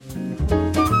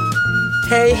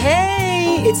Hey,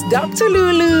 hey, it's Dr.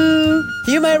 Lulu.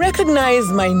 You might recognize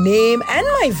my name and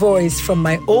my voice from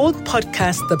my old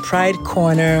podcast, The Pride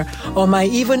Corner, or my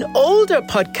even older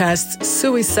podcast,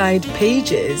 Suicide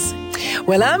Pages.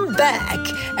 Well, I'm back,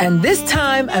 and this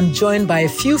time I'm joined by a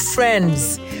few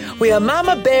friends. We are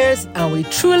mama bears, and we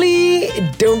truly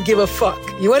don't give a fuck.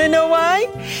 You want to know why?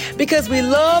 Because we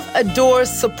love, adore,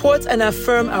 support, and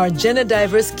affirm our gender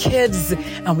diverse kids,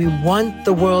 and we want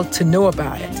the world to know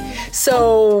about it.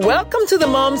 So, welcome to the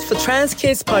Moms for Trans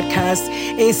Kids podcast,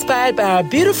 inspired by our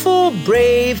beautiful,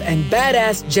 brave, and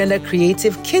badass gender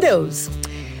creative kiddos.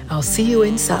 I'll see you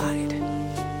inside.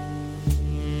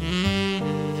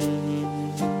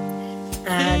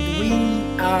 And we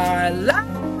are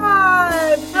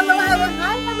live. Hello,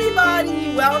 hi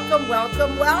everybody. Welcome.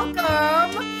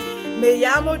 Me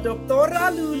llamo Doctora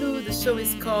Lulu. The show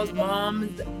is called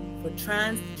Moms for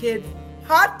Trans Kids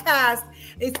podcast.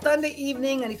 It's Sunday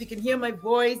evening, and if you can hear my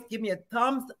voice, give me a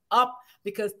thumbs up,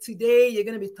 because today you're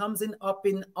going to be thumbsing up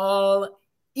in all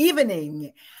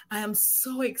evening. I am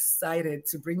so excited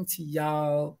to bring to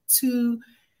y'all two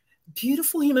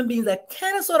beautiful human beings that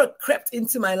kind of sort of crept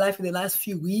into my life in the last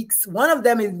few weeks. One of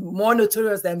them is more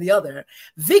notorious than the other.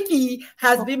 Vickie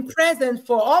has been present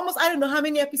for almost, I don't know how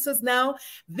many episodes now.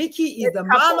 Vickie is a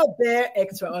mama bear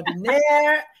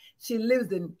extraordinaire. She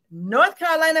lives in North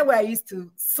Carolina, where I used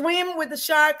to swim with the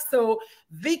sharks. So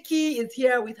Vickie is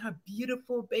here with her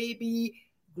beautiful baby,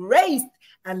 Grace.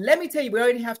 And let me tell you, we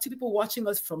already have two people watching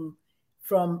us from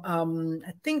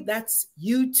I think that's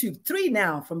YouTube, 3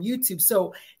 now from YouTube.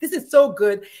 So this is so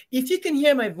good. If you can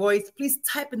hear my voice, please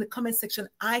type in the comment section.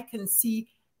 I can see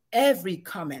every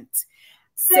comment.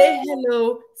 Say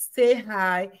hello, say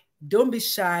hi. Don't be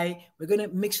shy. We're going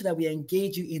to make sure that we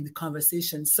engage you in the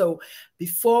conversation. So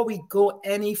before we go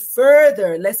any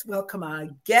further, let's welcome our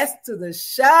guest to the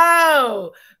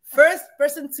show. First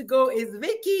person to go is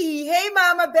Vickie. Hey,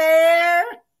 Mama Bear.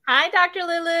 Hi, Dr.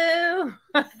 Lulu.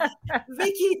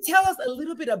 Vickie, tell us a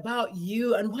little bit about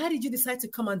you, and why did you decide to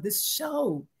come on this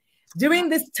show during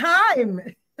this time?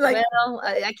 Well,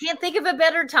 I can't think of a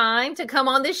better time to come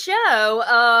on this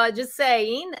show. Just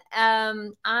saying.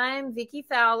 I'm Vickie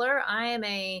Fowler. I am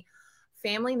a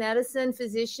family medicine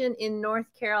physician in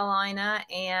North Carolina,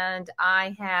 and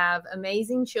I have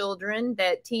amazing children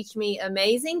that teach me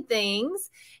amazing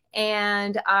things.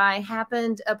 And I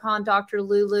happened upon Dr.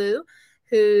 Lulu,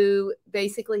 who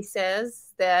basically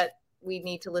says that we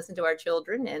need to listen to our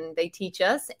children, and they teach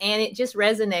us, and it just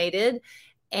resonated.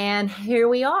 And here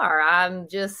we are. I'm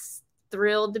just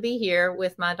thrilled to be here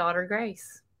with my daughter,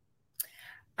 Grace.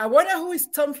 I wonder who is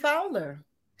Tom Fowler.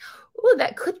 Oh,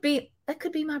 that could be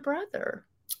my brother.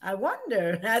 I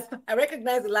wonder. I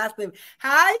recognize the last name.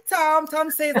 Hi, Tom.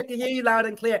 Tom says I can hear you loud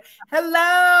and clear.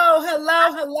 Hello.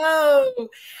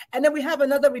 And then we have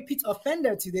another repeat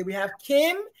offender today. We have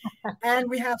Kim and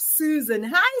we have Susan.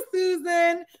 Hi,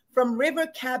 Susan, from River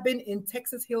Cabin in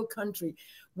Texas Hill Country.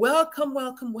 Welcome,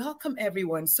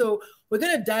 everyone. So we're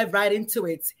going to dive right into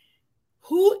it.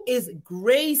 Who is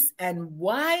Grace and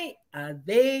why are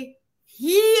they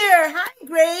here? Hi,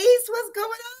 Grace. What's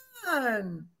going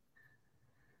on?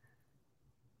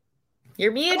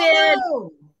 You're muted.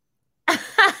 Oh,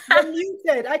 you're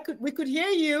muted. We could hear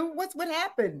you. What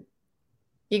happened?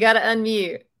 You got to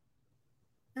unmute.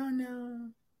 Oh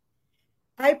no.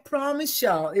 I promise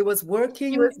y'all it was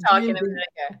working. She was talking a minute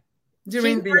ago.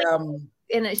 During the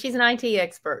she's an IT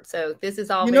expert, so this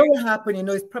is all. You know what happened?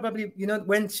 It's probably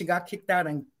when she got kicked out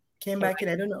and came back in.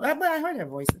 I don't know, but I heard her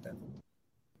voice.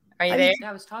 Are you there?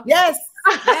 I was talking. Yes.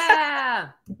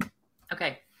 Yeah.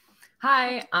 Okay.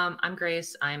 Hi, I'm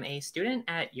Grace. I'm a student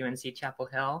at UNC Chapel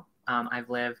Hill.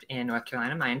 I've lived in North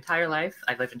Carolina my entire life.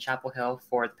 I've lived in Chapel Hill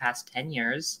for the past 10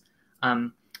 years.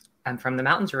 I'm from the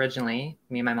mountains originally.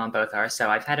 Me and my mom both are.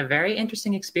 So I've had a very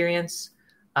interesting experience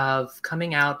of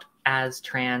coming out as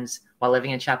trans while living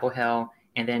in Chapel Hill,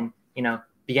 and then,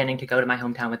 beginning to go to my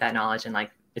hometown with that knowledge. And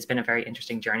it's been a very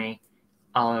interesting journey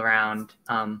all around,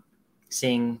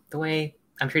 seeing the way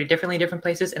I'm treated differently in different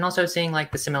places, and also seeing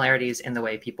the similarities in the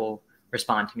way people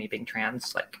respond to me being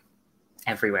trans,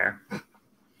 everywhere.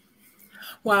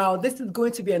 Wow, this is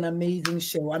going to be an amazing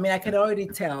show. I mean, I can already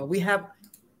tell. We have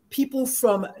people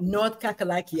from North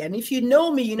Kakalaki. And if you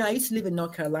know me, I used to live in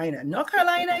North Carolina. North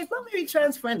Carolina is not very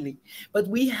trans friendly, but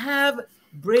we have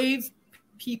brave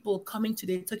people coming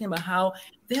today talking about how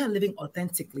they are living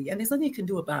authentically, and there's nothing you can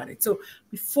do about it. So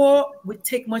before we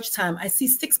take much time, I see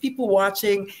 6 people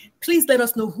watching. Please let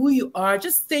us know who you are.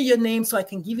 Just say your name so I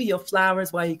can give you your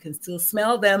flowers while you can still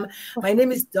smell them. My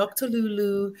name is Dr.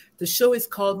 Lulu. The show is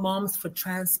called Moms for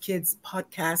Trans Kids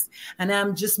Podcast, and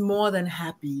I'm just more than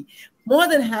happy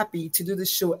to do the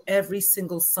show every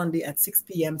single Sunday at 6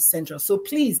 p.m. Central. So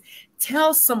please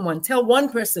tell one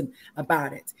person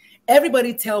about it.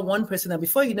 Everybody tell one person, and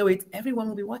before you know it, everyone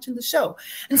will be watching the show.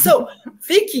 And so,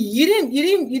 Vickie, you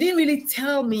didn't really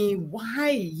tell me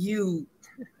why you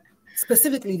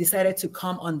specifically decided to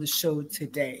come on the show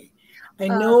today. I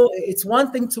know it's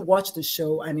one thing to watch the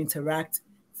show and interact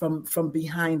from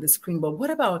behind the screen, but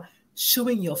what about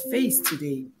showing your face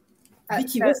today?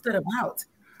 Vickie, what's that about?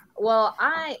 Well,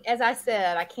 as I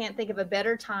said, I can't think of a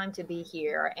better time to be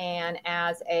here. And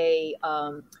as a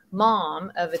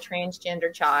mom of a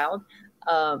transgender child,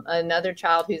 another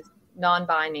child who's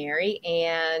non-binary,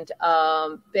 and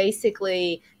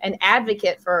basically an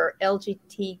advocate for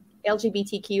LGBTQ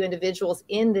individuals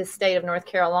in this state of North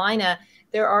Carolina,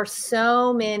 there are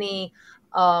so many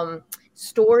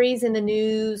stories in the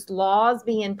news, laws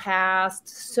being passed,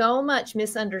 so much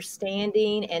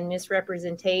misunderstanding and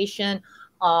misrepresentation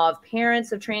of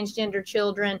parents of transgender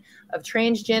children, of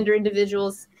transgender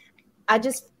individuals. I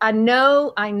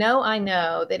know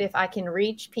that if I can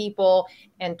reach people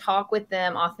and talk with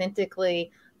them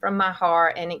authentically from my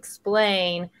heart and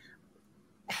explain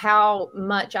how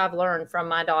much I've learned from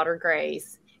my daughter,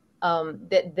 Grace,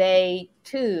 that they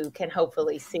too can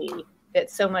hopefully see that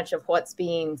so much of what's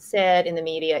being said in the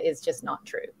media is just not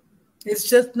true. It's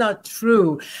just not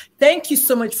true. Thank you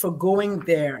so much for going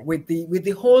there with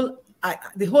the whole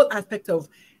aspect of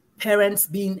parents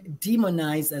being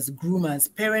demonized as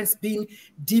groomers, parents being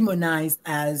demonized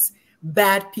as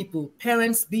bad people,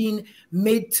 parents being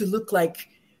made to look like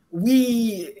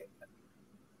we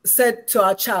said to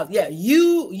our child, yeah,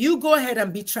 you go ahead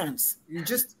and be trans. You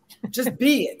just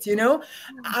be it, you know?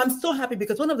 I'm so happy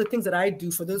because one of the things that I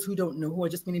do, for those who don't know, who are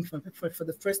just meeting for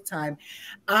the first time,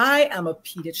 I am a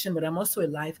pediatrician, but I'm also a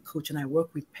life coach, and I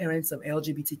work with parents of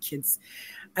LGBT kids.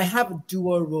 I have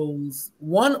dual roles.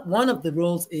 One of the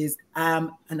roles is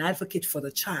I'm an advocate for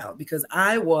the child, because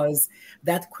I was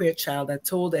that queer child that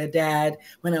told their dad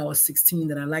when I was 16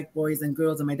 that I liked boys and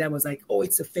girls, and my dad was like, oh,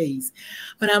 it's a phase.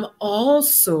 But I'm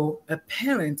also a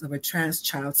parent of a trans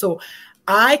child. So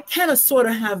I kind of sort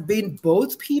of have been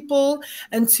both people.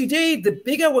 And today, the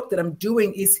bigger work that I'm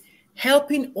doing is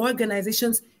helping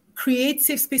organizations create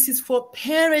safe spaces for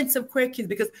parents of queer kids,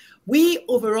 because we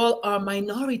overall are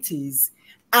minorities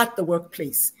at the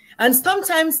workplace and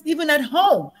sometimes even at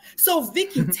home. So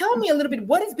Vickie, tell me a little bit,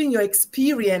 what has been your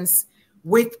experience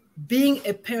with being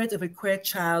a parent of a queer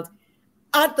child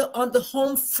on the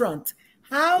home front?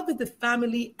 How did the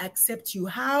family accept you?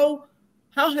 How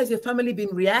has your family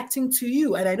been reacting to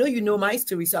you? And I know you know my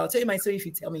story, so I'll tell you my story if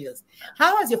you tell me yours.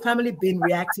 How has your family been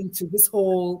reacting to this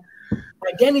whole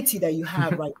identity that you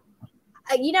have right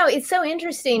now? You know, it's so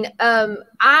interesting.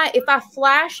 If I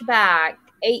flash back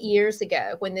 8 years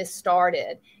ago when this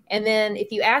started, and then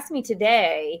if you ask me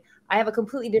today, I have a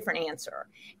completely different answer.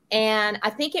 And I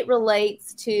think it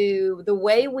relates to the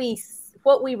way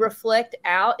what we reflect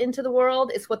out into the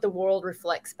world is what the world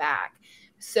reflects back.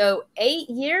 So 8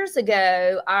 years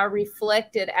ago, I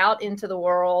reflected out into the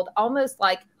world almost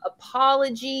like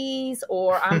apologies,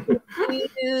 or I'm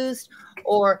confused,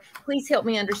 or please help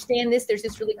me understand this. There's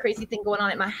this really crazy thing going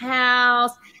on at my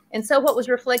house. And so what was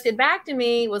reflected back to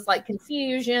me was like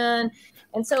confusion.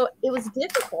 And so it was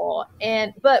difficult.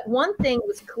 But one thing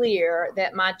was clear,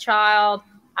 that my child,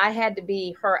 I had to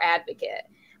be her advocate.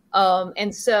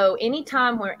 And so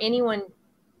anytime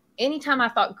I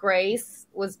thought Grace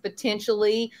was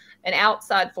potentially an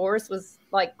outside force, was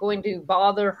like going to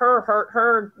bother her, hurt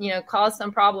her, cause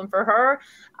some problem for her,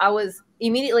 I was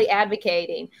immediately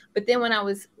advocating. But then when I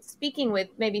was speaking with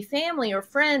maybe family or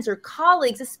friends or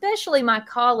colleagues, especially my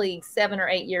colleagues 7 or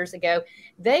 8 years ago,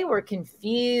 they were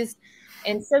confused.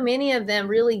 And so many of them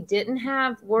really didn't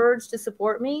have words to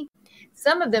support me.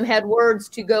 Some of them had words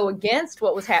to go against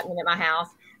what was happening at my house.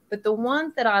 But the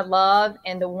ones that I love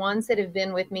and the ones that have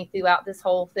been with me throughout this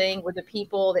whole thing were the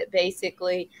people that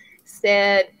basically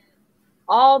said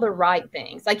all the right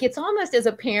things. Like, it's almost, as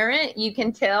a parent, you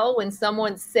can tell when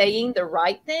someone's saying the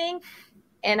right thing.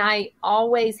 And I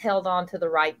always held on to the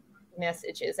right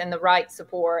messages and the right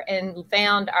support and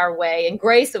found our way. And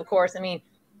Grace, of course,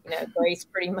 Grace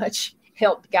pretty much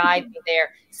helped guide me there.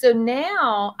 So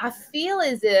now I feel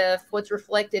as if what's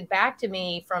reflected back to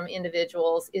me from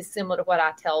individuals is similar to what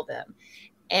I tell them.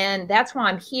 And that's why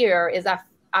I'm here, is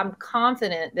I'm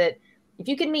confident that, if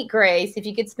you could meet Grace, if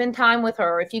you could spend time with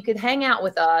her, if you could hang out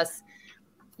with us,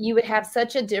 you would have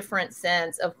such a different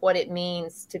sense of what it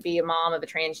means to be a mom of a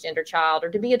transgender child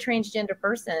or to be a transgender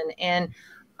person. And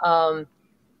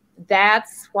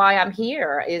that's why I'm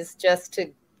here, is just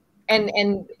to,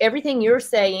 and everything you're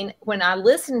saying. When I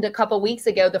listened a couple of weeks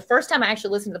ago, the first time I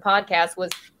actually listened to the podcast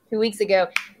was 2 weeks ago,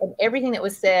 and everything that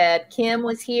was said, Kim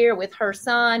was here with her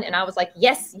son, and I was like,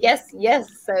 yes, yes,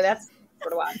 yes. So that's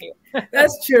sort of why I'm here.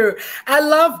 That's true. I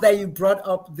love that you brought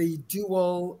up the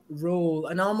dual role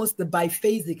and almost the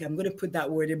biphasic, I'm going to put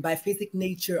that word in, biphasic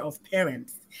nature of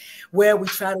parents, where we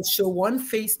try to show one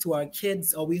face to our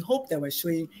kids, or we hope that we're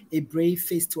showing a brave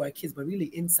face to our kids, but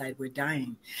really inside we're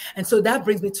dying. And so that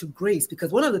brings me to Grace,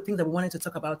 because one of the things that we wanted to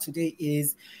talk about today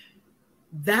is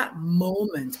that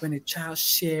moment when a child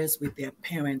shares with their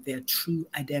parent their true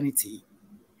identity.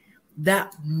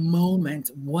 That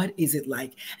moment, what is it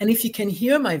like? And if you can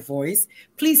hear my voice,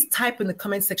 please type in the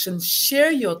comment section,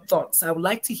 share your thoughts. I would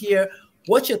like to hear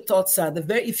what your thoughts are.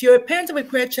 If you're a parent of a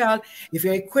queer child, if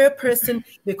you're a queer person,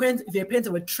 if you're a parent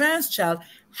of a trans child,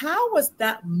 how was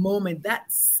that moment,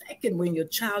 that second when your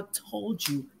child told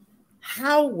you?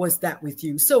 How was that with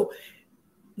you? So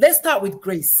let's start with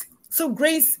Grace. So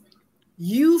Grace,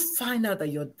 you find out that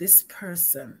you're this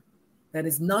person that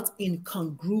is not in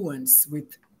congruence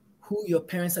with who your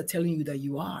parents are telling you that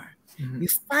you are. Mm-hmm. You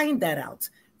find that out.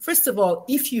 First of all,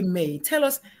 if you may, tell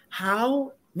us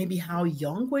how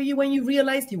young were you when you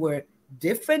realized you were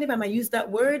different, if I might use that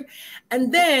word?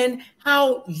 And then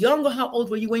how young or how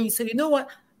old were you when you said, you know what,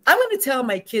 I'm going to tell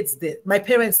my kids this, I'm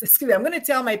going to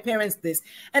tell my parents this.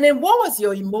 And then what was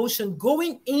your emotion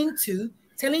going into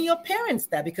telling your parents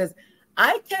that? Because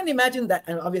I can't imagine that,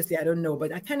 and obviously I don't know,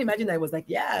 but I can't imagine that it was like,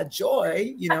 yeah,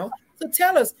 joy, you know. So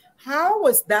tell us, how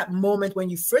was that moment when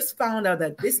you first found out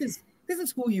that this is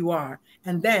who you are?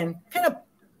 And then kind of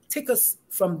take us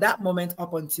from that moment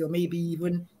up until maybe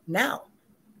even now.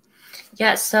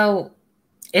 Yeah, so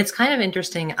it's kind of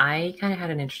interesting. I kind of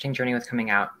had an interesting journey with coming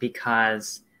out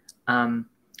because I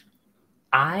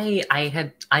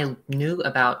knew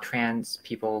about trans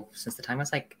people since the time I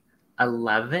was like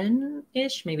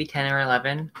 11-ish, maybe 10 or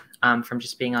 11, from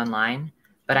just being online.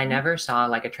 But I never saw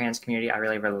like a trans community I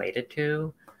really related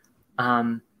to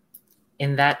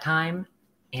in that time.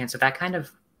 And so that kind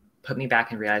of put me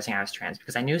back in realizing I was trans,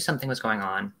 because I knew something was going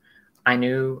on. I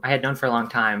had known for a long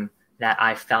time that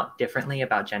I felt differently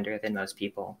about gender than most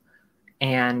people.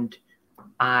 And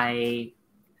it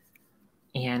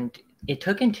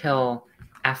took until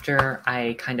after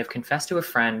I kind of confessed to a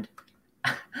friend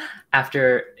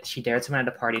after she dared someone at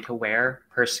a party to wear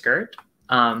her skirt,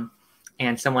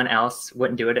 and someone else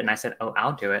wouldn't do it, and I said, "Oh,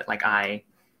 I'll do it." I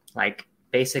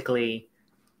basically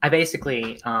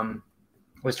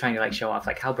was trying to like show off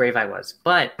like how brave I was,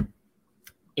 but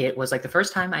it was like the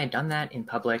first time I had done that in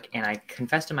public, and I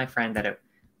confessed to my friend that it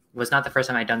was not the first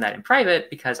time I'd done that in private,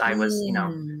 because I was,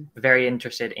 very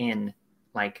interested in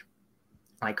like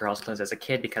girls' clothes as a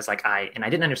kid, because I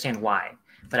didn't understand why.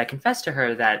 But I confessed to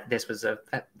her that this was a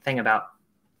thing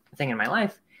in my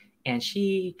life. And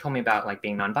she told me about like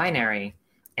being non-binary.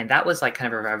 And that was like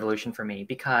kind of a revolution for me,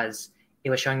 because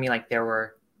it was showing me like there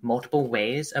were multiple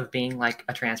ways of being like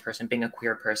a trans person, being a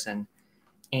queer person.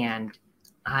 And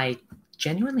I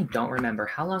genuinely don't remember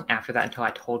how long after that until I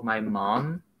told my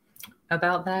mom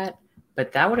about that.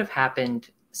 But that would have happened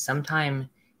sometime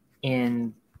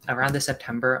in around the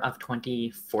September of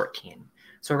 2014.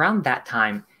 So around that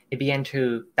time,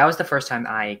 that was the first time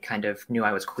I kind of knew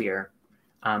I was queer.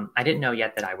 I didn't know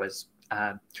yet that I was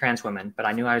a trans woman, but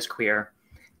I knew I was queer.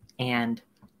 And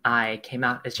I came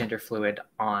out as gender fluid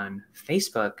on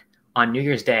Facebook on New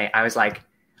Year's Day. I was like,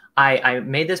 I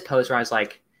made this post where I was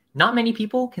like, not many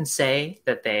people can say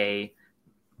that they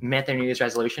met their New Year's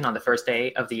resolution on the first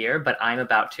day of the year, but I'm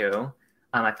about to.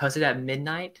 I posted at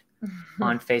midnight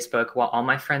on Facebook while all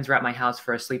my friends were at my house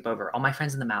for a sleepover, all my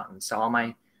friends in the mountains. So all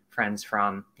my friends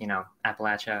from,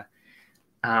 Appalachia.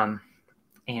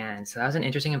 And so that was an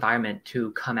interesting environment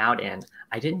to come out in.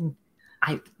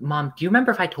 Mom, do you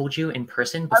remember if I told you in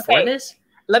person before this?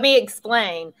 Let me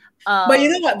explain. But you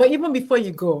know what? But even before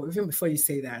you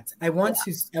say that, I want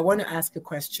to ask a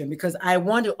question, because I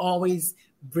want to always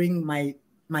bring my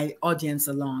audience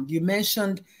along. You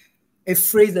mentioned a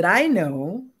phrase that I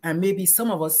know, and maybe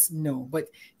some of us know, but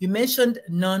you mentioned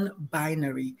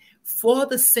non-binary. For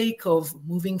the sake of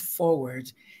moving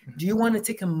forward, do you want to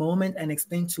take a moment and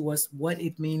explain to us what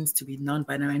it means to be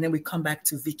non-binary? And then we come back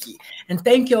to Vickie. And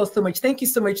thank you all so much. Thank you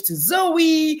so much to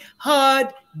Zoe,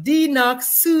 Hud, D.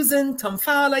 Knox, Susan, Tom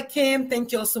Fowler, Kim,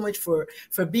 thank you all so much for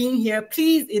being here.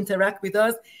 Please interact with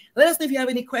us. Let us know if you have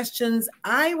any questions.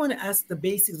 I want to ask the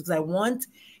basics because I want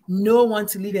no one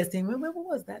to leave here saying, well, what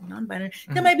was that non-binary?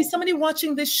 Mm-hmm. There might be somebody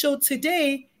watching this show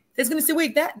today that's going to say,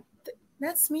 wait,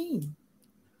 that's me.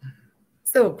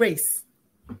 So, Grace.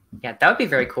 Yeah, that would be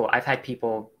very cool. I've had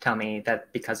people tell me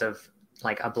that because of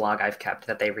like a blog I've kept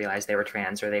that they realized they were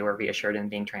trans or they were reassured in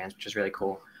being trans, which is really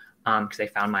cool because they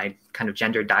found my kind of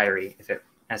gender diary,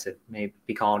 as it may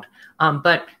be called.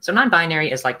 But so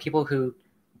non-binary is like people who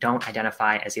don't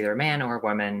identify as either a man or a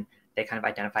woman. They kind of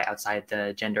identify outside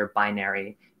the gender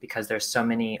binary because there's so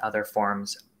many other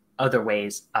forms, other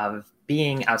ways of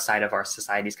being outside of our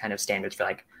society's kind of standards for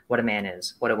like what a man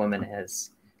is, what a woman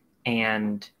is.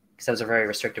 And because those are very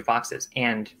restrictive boxes.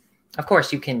 And of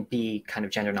course, you can be kind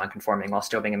of gender nonconforming while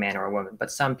still being a man or a woman, but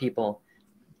some people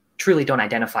truly don't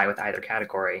identify with either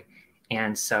category.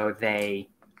 And so they're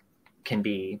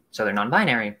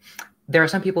non-binary. There are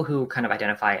some people who kind of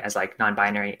identify as like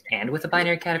non-binary and with a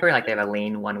binary category, like they have a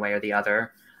lean one way or the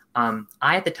other.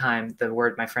 At the time, the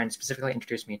word my friend specifically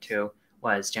introduced me to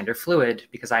was gender fluid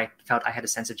because I felt I had a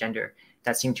sense of gender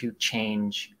that seemed to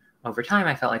change over time.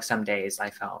 I felt like some days I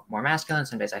felt more masculine,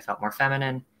 some days I felt more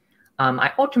feminine.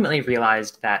 I ultimately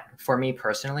realized that for me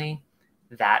personally,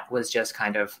 that was just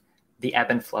kind of the ebb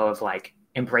and flow of like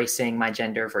embracing my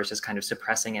gender versus kind of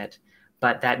suppressing it.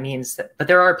 But that means but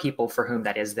there are people for whom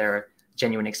that is their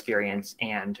genuine experience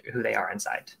and who they are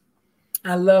inside.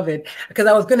 I love it because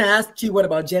I was going to ask you what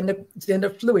about gender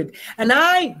fluid. And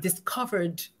I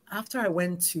discovered after I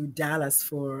went to Dallas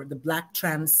for the Black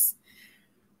Trans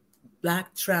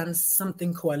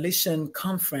something coalition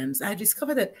conference, I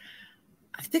discovered that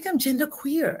I think I'm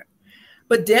genderqueer,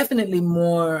 but definitely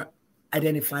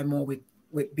identify more with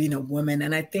being a woman.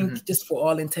 And I think just for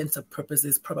all intents and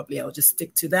purposes, probably I'll just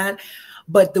stick to that.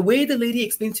 But the way the lady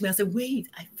explained to me, I said, wait,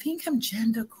 I think I'm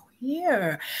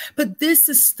genderqueer. But this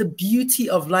is the beauty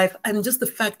of life and just the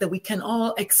fact that we can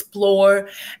all explore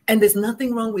and there's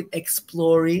nothing wrong with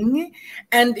exploring.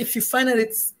 And if you find that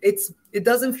it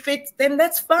doesn't fit, then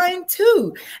that's fine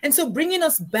too. And so bringing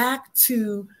us back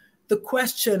to the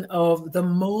question of the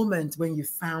moment when you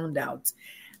found out.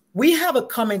 We have a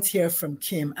comment here from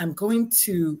Kim. I'm going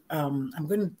to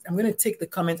take the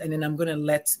comment and then I'm going to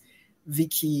let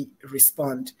Vickie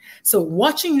respond. So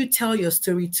watching you tell your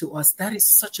story to us, that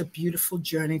is such a beautiful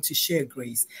journey to share,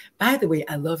 Grace. By the way,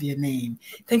 I love your name.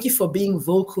 Thank you for being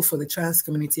vocal for the trans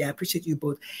community. I appreciate you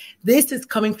both. This is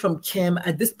coming from Kim.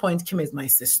 At this point, Kim is my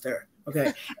sister.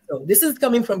 Okay. So this is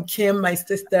coming from Kim, my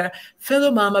sister,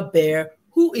 fellow mama bear,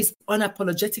 who is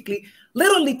unapologetically,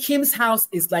 literally Kim's house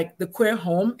is like the queer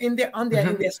home in their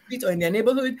street or in their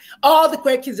neighborhood. All the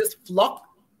queer kids just flock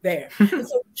there. And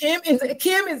so Kim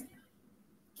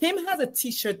has a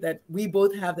t-shirt that we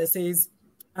both have that says,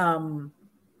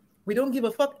 we don't give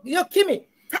a fuck. Yo, Kimmy,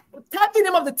 tap the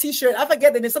name of the t-shirt. I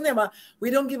forget the name. Something about we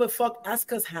don't give a fuck,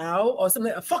 ask us how, or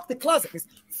something. Fuck the closet. It's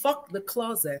fuck the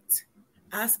closet,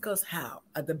 ask us how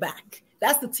at the back.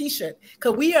 That's the t-shirt.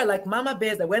 Because we are like mama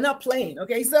bears that we're not playing.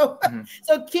 Okay. So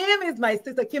so Kim is my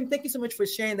sister. Kim, thank you so much for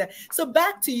sharing that. So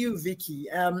back to you, Vickie.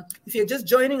 If you're just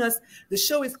joining us, the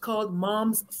show is called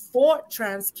Moms for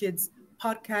Trans Kids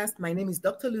Podcast. My name is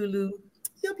Dr. Lulu,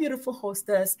 your beautiful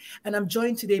hostess. And I'm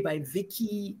joined today by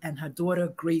Vickie and her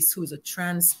daughter, Grace, who is a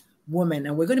trans woman.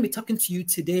 And we're going to be talking to you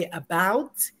today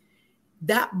about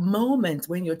that moment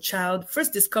when your child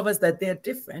first discovers that they're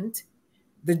different,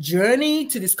 the journey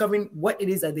to discovering what it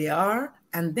is that they are,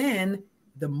 and then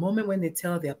the moment when they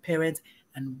tell their parents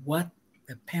and what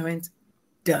the parent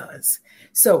does.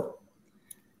 So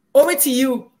over to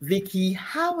you, Vickie.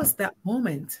 How was that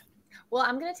moment? Well,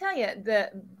 I'm going to tell you, the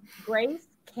Grace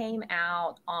came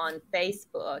out on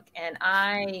Facebook, and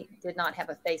I did not have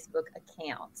a Facebook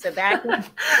account. So back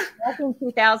in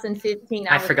 2015,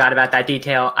 I forgot about that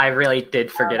detail. I really did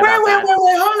forget about that.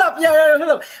 Wait, hold up. Yeah, hold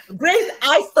up. Grace,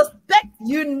 I suspect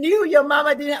you knew your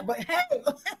mama didn't have, but hey.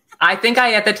 I think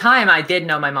at the time, I did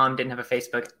know my mom didn't have a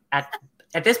Facebook.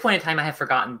 At this point in time, I have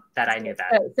forgotten that I knew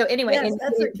that. So anyway,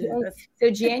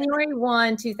 so January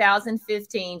 1,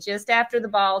 2015, just after the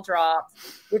ball dropped,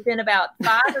 within about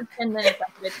 5 or 10 minutes,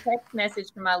 I got a text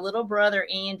message from my little brother,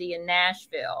 Andy, in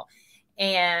Nashville.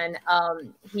 And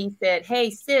he said,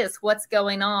 hey, sis, what's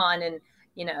going on? And,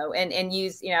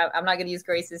 I'm not going to use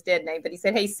Grace's dead name, but he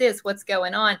said, hey, sis, what's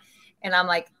going on? And I'm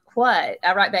like, what?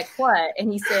 I write back, what? And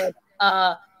he said,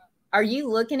 are you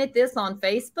looking at this on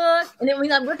Facebook? And then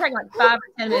we're talking like 5 or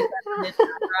 10 minutes.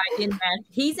 Right?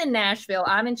 He's in Nashville.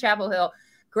 I'm in Chapel Hill.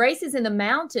 Grace is in the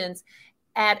mountains.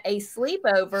 at a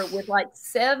sleepover with like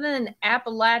 7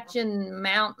 Appalachian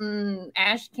Mountain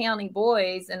Ashe County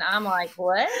boys. And I'm like,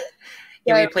 what?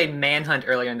 Yeah, So, we played Manhunt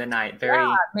earlier in the night.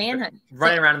 Manhunt.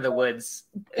 Running around in the woods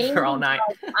for all night.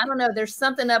 I don't know. There's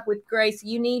something up with Grace.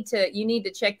 You need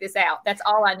to check this out. That's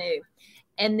all I knew.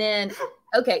 And then,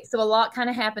 okay, so a lot kind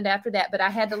of happened after that, but I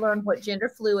had to learn what gender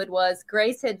fluid was.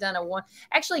 Grace had done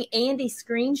actually, Andy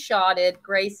screenshotted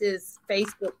Grace's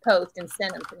Facebook post and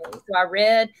sent them to me. So I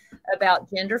read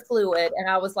about gender fluid and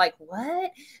I was like,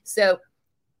 what? So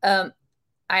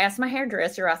I asked my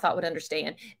hairdresser, I thought would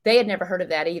understand. They had never heard of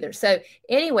that either. So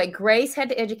anyway, Grace had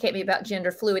to educate me about gender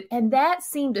fluid, and that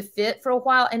seemed to fit for a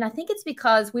while. And I think it's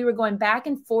because we were going back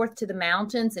and forth to the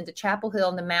mountains and to Chapel Hill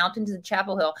and the mountains and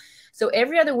Chapel Hill. So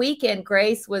every other weekend,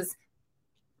 Grace was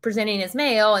presenting as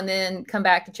male and then come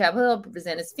back to Chapel Hill,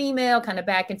 present as female, kind of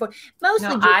back and forth. Mostly,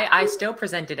 no, I still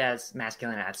presented as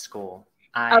masculine at school.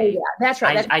 That's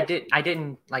right. I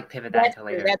didn't like pivot that until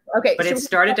later. Okay, but so it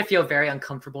started to feel very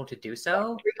uncomfortable to do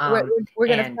so. We're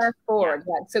going to fast forward.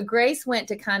 Yeah. So Grace went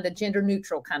to kind of gender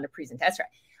neutral kind of present. That's right.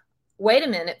 Wait a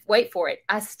minute. Wait for it.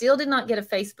 I still did not get a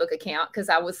Facebook account because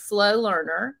I was slow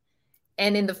learner.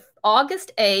 And in the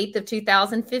August 8th of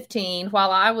 2015,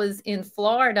 while I was in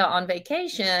Florida on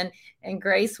vacation and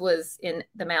Grace was in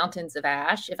the mountains of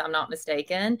Ashe, if I'm not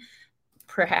mistaken,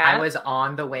 perhaps. I was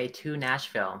on the way to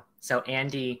Nashville. So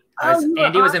Andy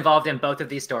was involved in both of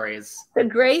these stories. So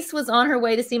Grace was on her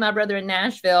way to see my brother in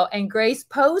Nashville, and Grace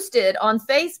posted on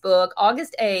Facebook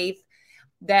August 8th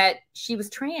that she was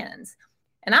trans.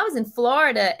 And I was in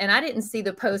Florida, and I didn't see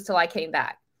the post till I came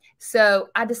back. So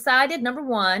I decided, number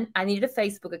one, I needed a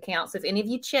Facebook account. So if any of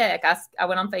you check, I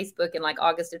went on Facebook in like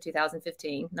August of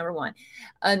 2015, number one.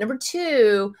 Number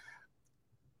two,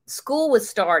 school was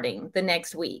starting the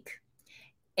next week.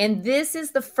 And this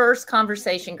is the first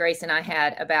conversation Grace and I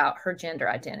had about her gender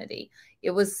identity.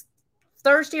 It was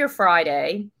Thursday or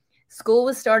Friday. School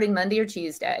was starting Monday or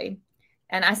Tuesday.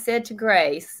 And I said to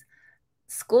Grace,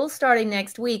 school's starting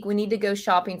next week. We need to go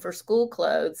shopping for school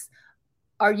clothes.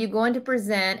 Are you going to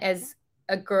present as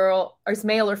a girl, or as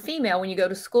male or female when you go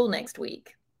to school next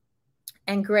week?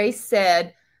 And Grace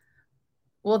said,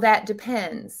 well, that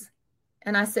depends.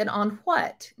 And I said, on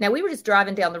what? Now, we were just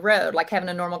driving down the road, like having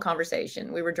a normal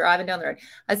conversation. We were driving down the road.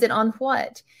 I said, on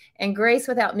what? And Grace,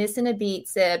 without missing a beat,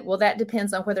 said, well, that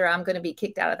depends on whether I'm going to be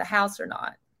kicked out of the house or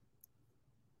not.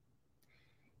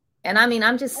 And I mean,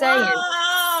 I'm just saying,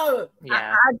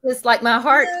 yeah. I just like my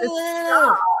heart just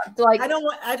stopped. Like, I don't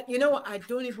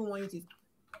even want you to.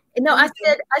 No, I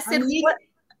said, what?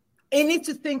 It needs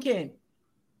to think in.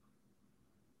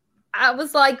 I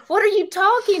was like, what are you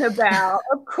talking about?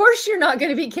 Of course you're not going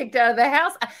to be kicked out of the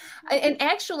house. And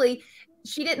actually,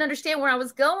 she didn't understand where I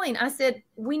was going. I said,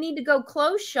 we need to go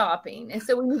clothes shopping. And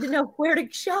so we need to know where to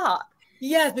shop.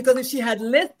 Yes, because if she had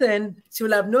listened, she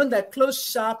would have known that clothes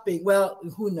shopping, well,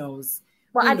 who knows?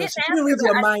 Well, I didn't read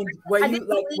your mind.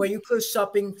 Were you clothes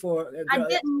shopping for? I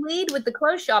didn't lead with the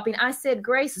clothes shopping. I said,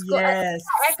 Grace, school. Yes.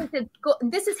 I actually said, school,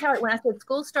 this is how it went. I said,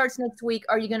 school starts next week.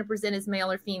 Are you going to present as male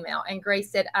or female? And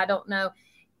Grace said, I don't know.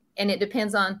 And it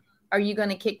depends on, are you going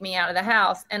to kick me out of the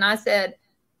house? And I said,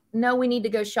 no, we need to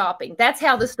go shopping. That's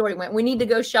how the story went. We need to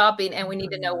go shopping and we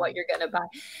need to know what you're going to buy.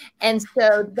 And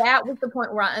so that was the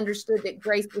point where I understood that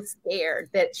Grace was scared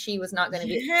that she was not going to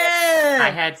be. I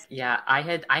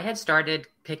had started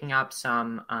picking up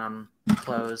some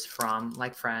clothes from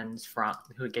like friends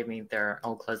who gave me their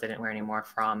old clothes they didn't wear anymore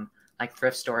from like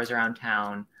thrift stores around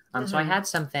town. So I had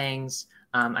some things.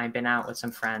 I've been out with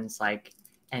some friends like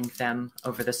and them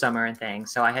over the summer and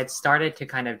things. So I had started to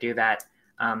kind of do that.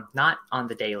 Not on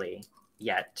the daily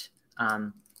yet,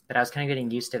 but I was kind of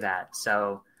getting used to that.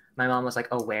 So my mom was like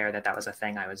aware that was a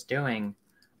thing I was doing.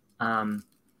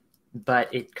 But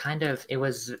it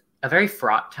was a very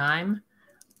fraught time.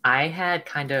 I had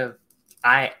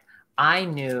I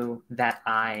knew that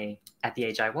I, at the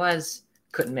age I was,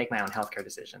 couldn't make my own healthcare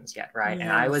decisions yet, right? Yes.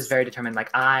 And I was very determined.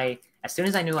 Like as soon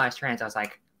as I knew I was trans, I was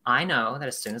like, I know that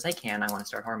as soon as I can, I want to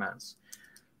start hormones.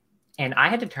 And I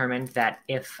had determined that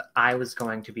if I was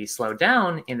going to be slowed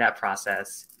down in that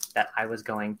process, that I was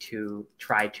going to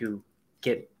try to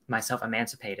get myself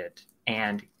emancipated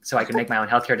and so I could make my own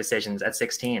healthcare decisions at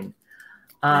 16.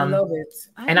 I love it.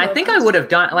 I think I would have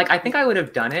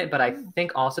done it, but I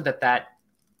think also that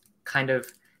kind of,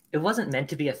 it wasn't meant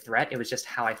to be a threat. It was just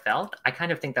how I felt. I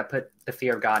kind of think that put the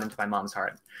fear of God into my mom's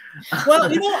heart.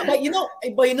 Well, you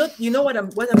know what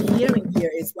I'm hearing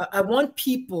here is I want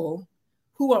people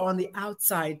who are on the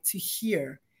outside to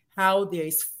hear how there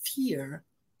is fear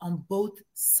on both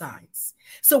sides.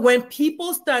 So when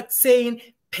people start saying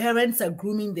parents are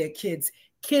grooming their kids,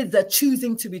 kids are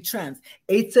choosing to be trans.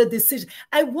 It's a decision.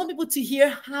 I want people to hear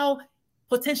how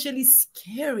potentially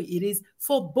scary it is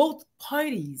for both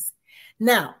parties.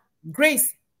 Now,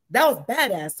 Grace, that was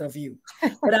badass of you,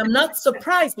 but I'm not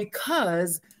surprised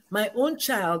because my own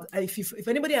child, if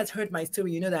anybody has heard my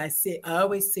story, you know that I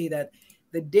always say that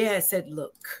the day I said,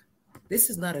 look, this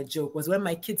is not a joke, was when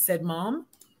my kid said, Mom,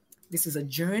 this is a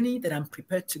journey that I'm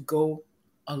prepared to go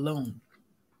alone.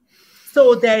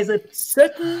 So there's a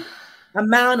certain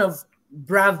amount of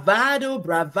bravado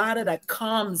that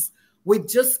comes with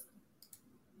just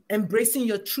embracing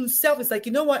your true self. It's like,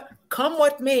 you know what? Come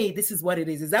what may, this is what it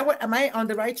is. Is that what, am I on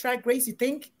the right track, Grace, you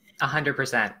think?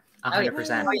 100%.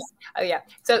 100%. Oh yeah.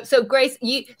 So Grace,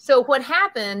 so what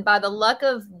happened, by the luck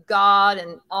of God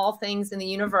and all things in the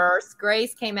universe,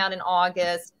 Grace came out in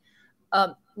August,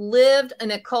 lived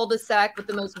in a cul-de-sac with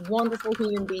the most wonderful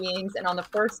human beings, and on the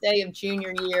first day of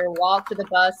junior year, walked to the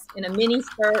bus in a mini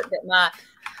skirt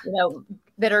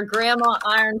that her grandma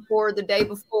ironed for the day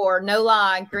before. No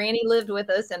lie, Granny lived with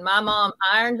us, and my mom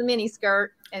ironed the mini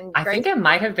skirt. And I think it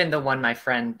might have been the one my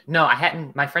friend. No, I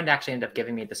hadn't. My friend actually ended up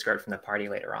giving me the skirt from the party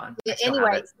later on.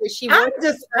 Anyway, so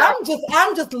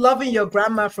I'm just loving your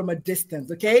grandma from a distance.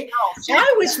 Okay,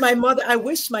 I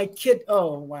wish my kid.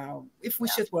 Oh wow, if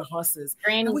wishes were horses,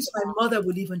 I wish my mother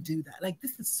would even do that. Like,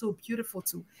 this is so beautiful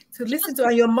to listen to.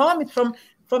 And your mom is from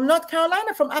North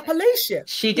Carolina, from Appalachia.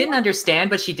 She didn't understand,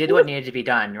 but she did what needed to be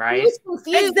done, right?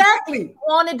 Exactly.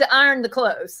 Wanted to iron the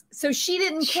clothes, so she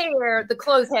didn't care. The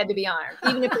clothes had to be ironed,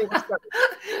 even if they were skirt.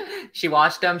 She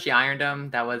washed them, she ironed them.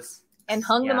 That was, and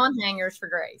hung them on hangers for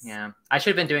Grace. Yeah, I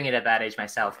should have been doing it at that age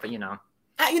myself, but you know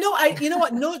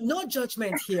what? No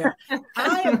judgment here.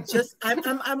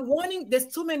 I'm wanting. There's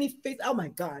too many faith. Oh my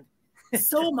God,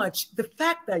 so much. The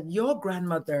fact that your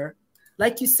grandmother,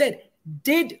 like you said,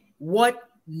 did what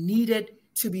needed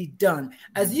to be done.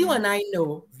 As you and I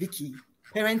know, Vickie,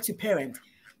 parent to parent,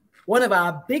 one of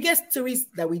our biggest stories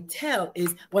that we tell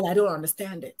is when I don't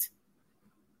understand it.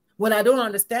 When I don't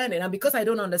understand it, and because I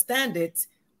don't understand it,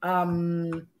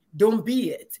 don't be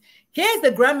it. Here's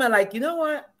the grandma, like, you know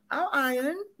what? I'll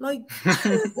iron. Like,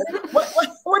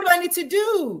 what do I need to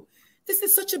do? This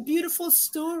is such a beautiful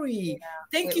story. Yeah,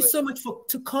 Thank you so much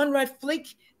to Conrad Flick.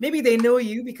 Maybe they know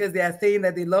you because they are saying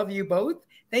that they love you both.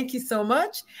 Thank you so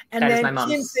much. And then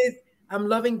Kim says, I'm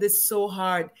loving this so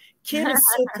hard. Kim is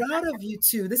so proud of you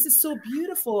too. This is so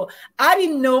beautiful. I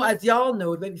didn't know, as y'all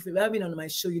know, maybe if you've ever been on my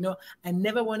show, I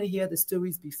never want to hear the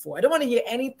stories before. I don't want to hear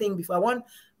anything before. I want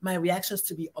my reactions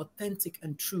to be authentic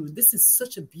and true. This is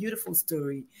such a beautiful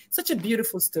story. Such a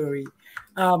beautiful story.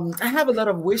 I have a lot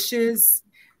of wishes.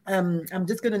 I'm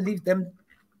just going to leave them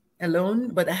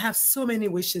alone, but I have so many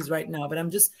wishes right now. But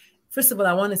first of all,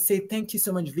 I want to say thank you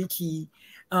so much, Vickie,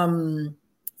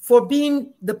 for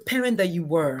being the parent that you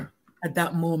were at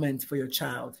that moment for your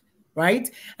child, right?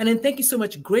 And then thank you so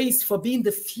much, Grace, for being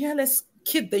the fearless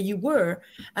kid that you were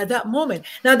at that moment.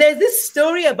 Now, there's this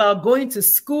story about going to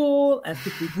school and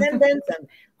superintendents, and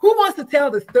who wants to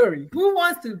tell the story? Who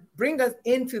wants to bring us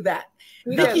into that?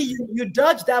 Vickie, you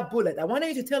dodged that bullet. I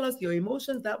wanted you to tell us your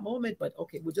emotions that moment, but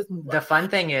okay, we'll just move on. The fun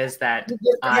thing is that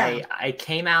I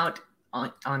came out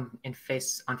on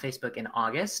Facebook in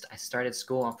August. I started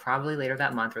school probably later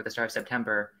that month or the start of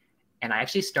September, and I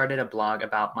actually started a blog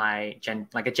about my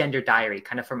a gender diary,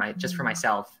 kind of for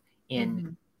myself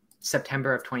in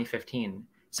September of 2015.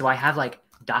 So I have like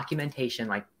documentation,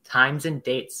 like times and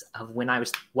dates of what I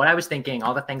was thinking,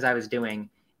 all the things I was doing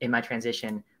in my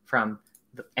transition from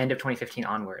the end of 2015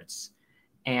 onwards.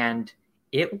 And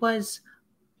it was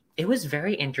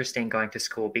very interesting going to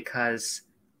school because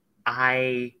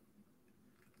I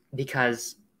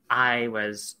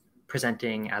was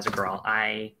presenting as a girl.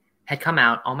 I had come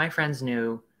out, all my friends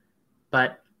knew,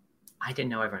 but I didn't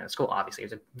know everyone at school, obviously. It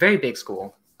was a very big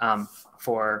school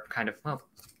for kind of, well,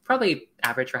 probably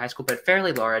average for high school, but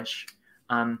fairly large,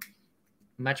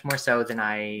 much more so than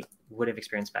I would have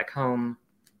experienced back home.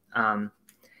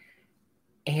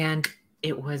 And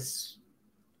it was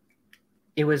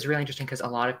really interesting because a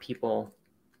lot of people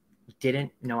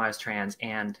didn't know I was trans,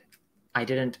 and I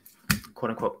didn't,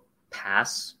 quote unquote,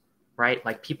 pass, right?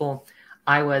 Like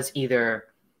I was either,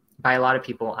 by a lot of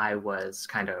people, I was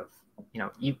kind of,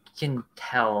 you can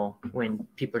tell when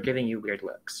people are giving you weird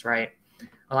looks, right?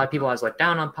 A lot of people I was looked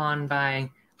down upon by.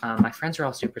 My friends were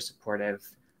all super supportive.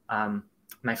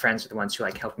 My friends are the ones who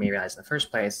helped me realize in the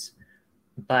first place.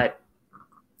 But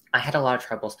I had a lot of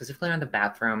trouble, specifically around the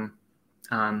bathroom.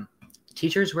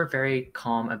 Teachers were very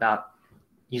calm about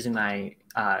using my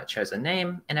chosen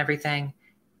name and everything.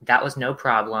 That was no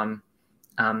problem.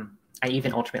 I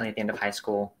even ultimately at the end of high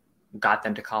school got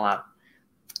them to call out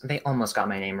they almost got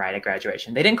my name right at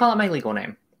graduation. They didn't call it my legal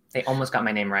name. They almost got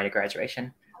my name right at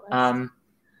graduation. And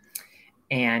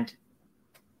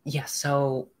yeah,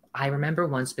 so I remember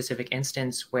one specific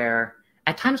instance where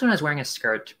at times when I was wearing a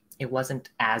skirt, it wasn't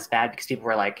as bad because people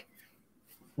were like,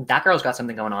 that girl's got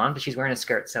something going on, but she's wearing a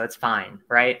skirt, so it's fine,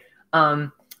 right?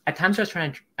 At times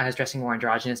I was dressing more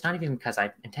androgynous, not even because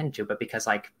I intended to, but because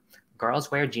like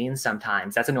girls wear jeans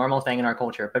sometimes. That's a normal thing in our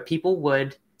culture. But people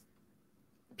would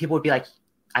be like,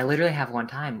 I literally have one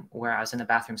time where I was in the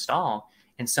bathroom stall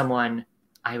and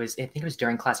I think it was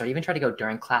during class, or I even tried to go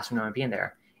during class when no one being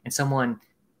there. And someone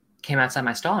came outside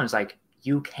my stall and was like,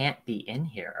 you can't be in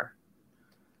here.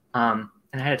 And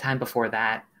I had a time before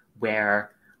that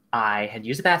where I had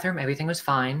used the bathroom. Everything was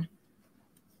fine.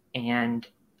 And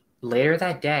later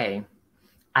that day,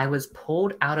 I was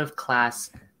pulled out of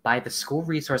class by the school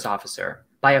resource officer,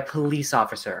 by a police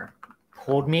officer,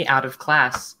 pulled me out of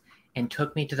class and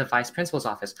took me to the vice principal's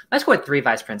office. My school had 3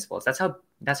 vice principals. That's how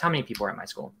many people were at my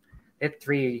school. They had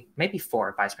 3, maybe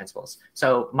 4 vice principals.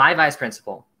 So my vice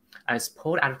principal, I was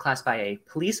pulled out of class by a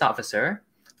police officer,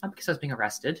 not because I was being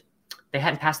arrested. They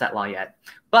hadn't passed that law yet,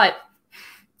 but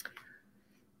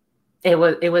it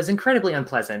was incredibly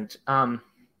unpleasant. And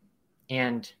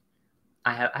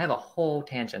I have a whole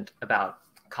tangent about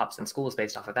cops in schools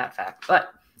based off of that fact,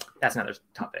 but that's another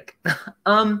topic.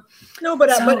 But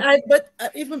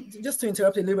even just to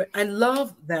interrupt a little bit, I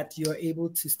love that you're able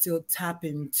to still tap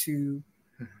into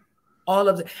all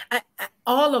of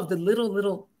the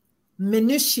little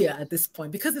minutiae at this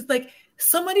point, because it's like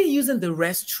somebody using the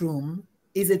restroom,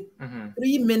 is it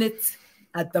 3 minutes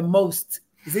at the most?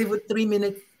 Is it a 3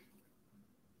 minute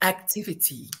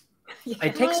activity?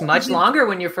 It takes much longer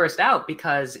when you're first out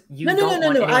because you don't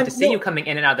want anyone to see you coming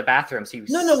in and out of the bathroom. So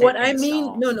what I mean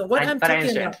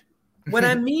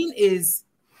is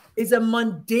a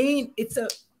mundane. It's a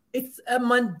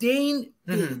mundane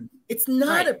thing. It's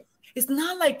not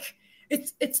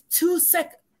it's 2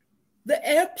 seconds. The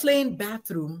airplane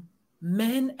bathroom,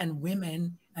 men and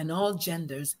women and all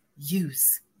genders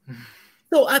use.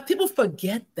 So people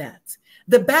forget that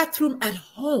the bathroom at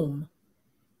home,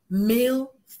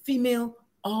 male, female,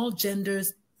 all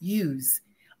genders use.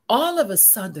 All of a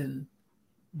sudden,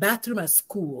 bathroom at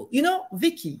school.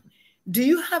 Vickie, do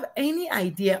you have any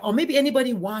idea, or maybe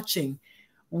anybody watching,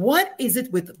 what is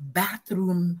it with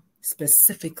bathroom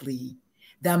specifically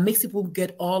that makes people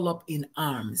get all up in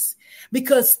arms?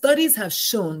 Because studies have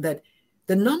shown that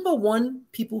the number one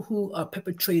people who are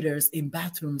perpetrators in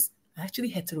bathrooms are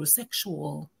actually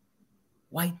heterosexual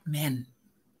white men,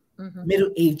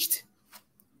 middle-aged.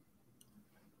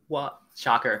 What?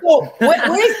 Shocker. Oh,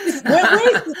 where's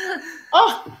this?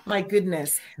 Oh, my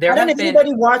goodness.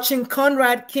 Anybody watching,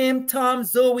 Conrad, Kim, Tom,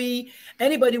 Zoe,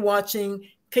 anybody watching,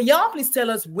 can y'all please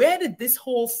tell us, where did this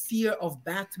whole fear of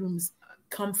bathrooms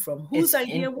come from? Whose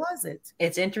idea was it?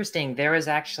 It's interesting. There was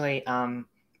actually,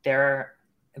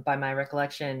 by my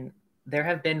recollection, there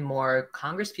have been more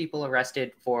Congress people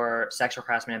arrested for sexual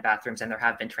harassment in bathrooms than there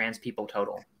have been trans people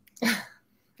total.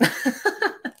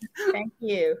 Thank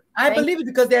you. I believe it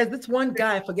because there's this one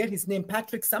guy, I forget his name,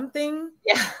 Patrick something.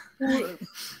 Yeah.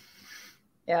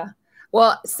 Yeah.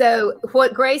 Well, so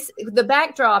what the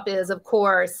backdrop is, of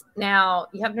course, now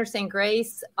you have to understand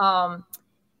Grace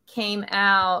came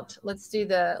out, let's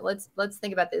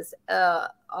think about this,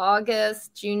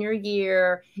 August, junior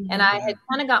year. And I had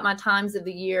kind of got my times of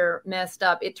the year messed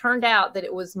up. It turned out that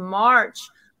it was March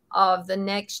of the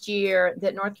next year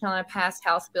that North Carolina passed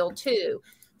House Bill 2.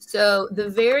 So the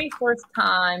very first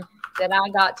time that I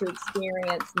got to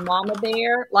experience Mama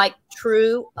Bear, like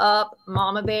true up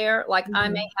Mama Bear, like I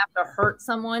may have to hurt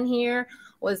someone here,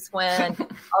 was when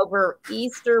over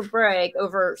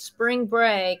spring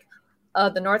break,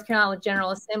 the North Carolina General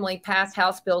Assembly passed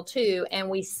House Bill 2, and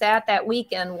we sat that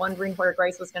weekend wondering where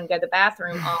Grace was going to go to the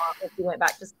bathroom if we went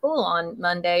back to school on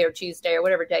Monday or Tuesday or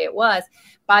whatever day it was.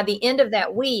 By the end of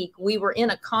that week, we were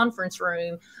in a conference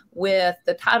room with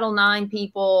the Title IX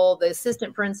people, the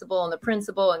assistant principal, and the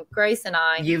principal, and Grace and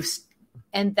I.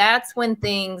 And that's when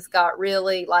things got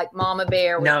really like Mama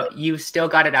Bear. No, you still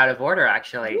got it out of order,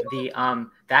 actually.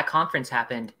 That conference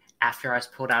happened after I was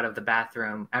pulled out of the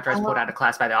bathroom, after I was pulled out of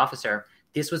class by the officer.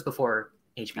 This was before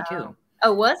HB2.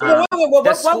 Oh, was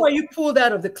it? Why were you pulled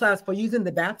out of the class for using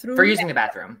the bathroom? For using the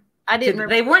bathroom. I didn't.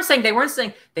 They weren't saying. They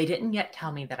didn't yet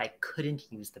tell me that I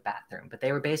couldn't use the bathroom, but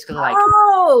they were basically like,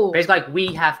 we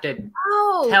have to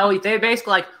tell you. They're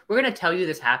basically like, we're going to tell you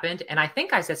this happened. And I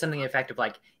think I said something effective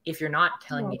like, if you're not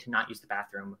telling me to not use the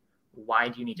bathroom, why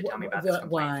do you need to tell me about this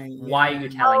complaint? Why are you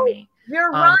telling me?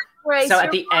 You're right, Grace. So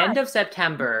at the end of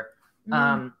September,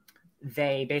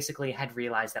 they basically had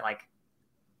realized that like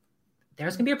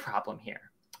there's going to be a problem here.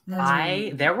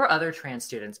 Mm. There were other trans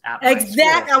students at my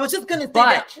Exactly. school, I was just going to say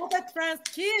that. All the trans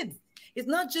kids. It's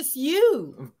not just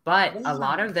you. But a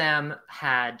lot of them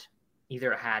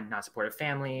either had not supportive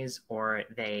families, or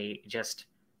they just,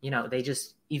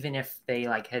 even if they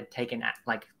like had taken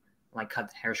like cut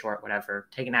the hair short, whatever,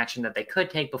 taken action that they could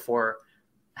take before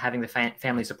having the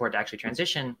family support to actually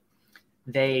transition,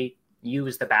 they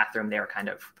use the bathroom they were kind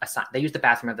of assigned. They use the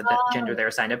bathroom of the gender they were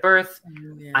assigned at birth.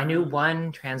 Yeah. I knew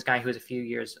one trans guy who was a few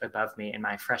years above me in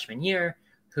my freshman year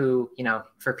who,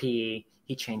 for PE,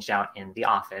 he changed out in the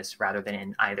office rather than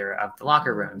in either of the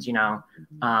locker rooms,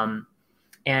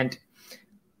 and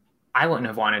I wouldn't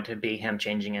have wanted to be him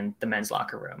changing in the men's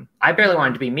locker room. I barely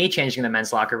wanted to be me changing in the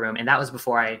men's locker room. And that was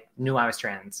before I knew I was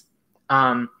trans.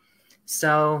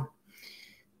 So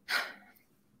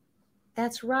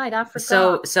that's right. I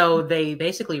forgot. So they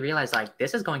basically realized like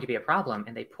this is going to be a problem,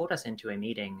 and they pulled us into a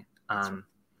meeting. And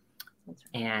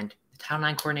the Title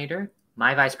IX coordinator,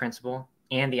 my vice principal,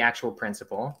 and the actual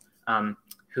principal,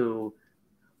 who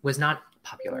was not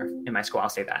popular in my school, I'll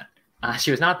say that.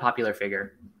 She was not a popular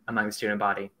figure among the student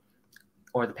body,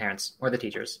 or the parents, or the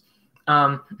teachers.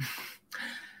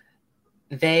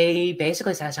 They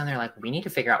basically sat us down there like, we need to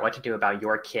figure out what to do about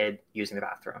your kid using the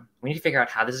bathroom. We need to figure out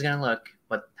how this is going to look,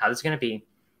 how this is going to be.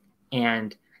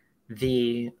 And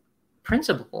the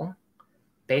principal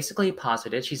basically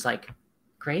posited, she's like,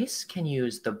 Grace can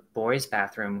use the boys'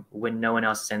 bathroom when no one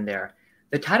else is in there.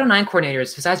 The Title IX coordinator,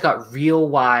 his eyes got real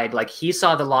wide, like he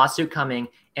saw the lawsuit coming,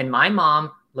 and my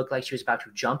mom looked like she was about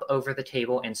to jump over the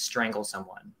table and strangle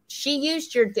someone. She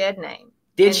used your dead name.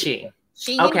 Did she?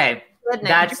 Okay.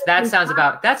 That sounds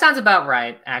about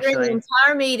right, actually. During the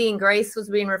entire meeting, Grace was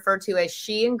being referred to as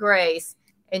she and Grace,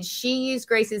 and she used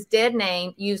Grace's dead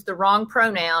name, used the wrong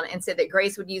pronoun, and said that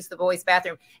Grace would use the boys'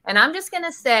 bathroom. And I'm just going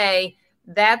to say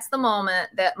that's the moment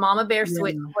that Mama Bear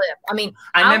switch flipped. I mean,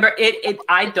 I remember it.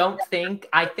 I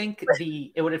think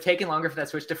it would have taken longer for that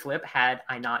switch to flip had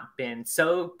I not been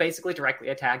so basically directly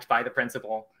attacked by the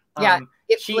principal.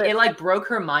 It like broke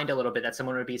her mind a little bit that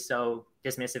someone would be so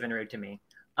dismissive and rude to me.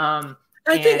 I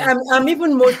think I'm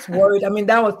even most worried. I mean,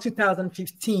 that was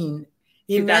 2015.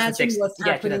 Imagine what's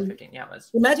happening. 2015. Yeah, it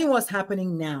was. Imagine what's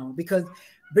happening now, because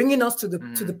bringing us to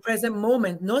the present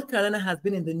moment, North Carolina has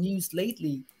been in the news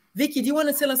lately. Vickie, do you want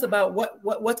to tell us about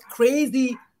what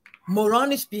crazy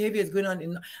moronish behavior is going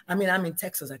on I'm in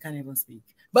Texas. I can't even speak.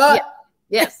 But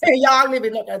yes, y'all live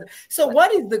in North Carolina. So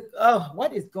what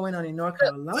is going on in North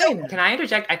Carolina? Can I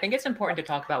interject? I think it's important to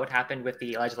talk about what happened with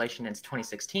the legislation in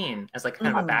 2016 as like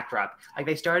kind of a backdrop. Like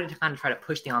they started to kind of try to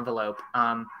push the envelope.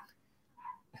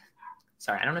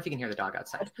 Sorry, I don't know if you can hear the dog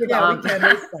outside. Yeah, we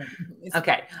can.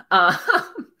 Okay.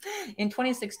 In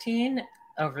 2016,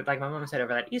 like my mom said,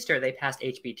 over that Easter, they passed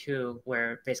HB2,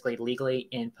 where basically legally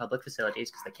in public facilities,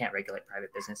 because they can't regulate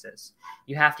private businesses,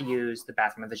 you have to use the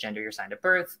bathroom of the gender you're assigned at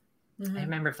birth. Mm-hmm. I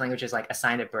remember if language is like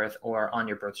assigned at birth or on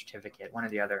your birth certificate, one or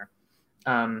the other.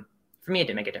 For me, it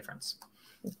didn't make a difference.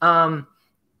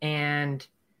 And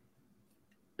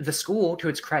the school, to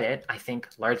its credit, I think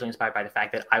largely inspired by the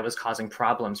fact that I was causing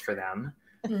problems for them,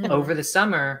 over the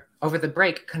spring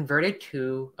break, converted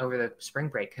 2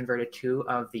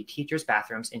 of the teachers'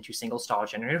 bathrooms into single stall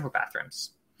gender neutral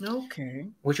bathrooms. Okay.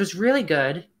 Which was really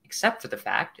good, except for the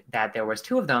fact that there was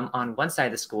 2 of them on one side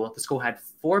of the school. The school had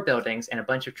 4 buildings and a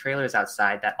bunch of trailers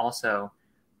outside that also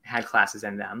had classes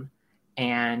in them.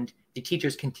 And the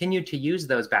teachers continued to use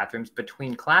those bathrooms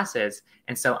between classes.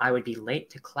 And so I would be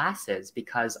late to classes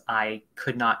because I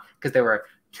could not, because there were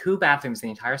 2 bathrooms in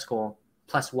the entire school,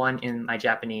 plus 1 in my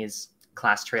Japanese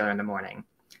class trailer in the morning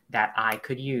that I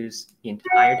could use the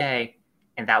entire day.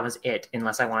 And that was it,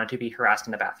 unless I wanted to be harassed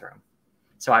in the bathroom.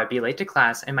 So I would be late to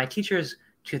class, and my teachers,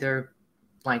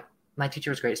 my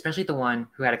teacher was great, especially the one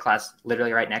who had a class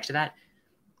literally right next to that.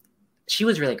 She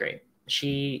was really great.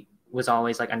 She was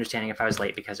always like understanding if I was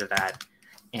late because of that.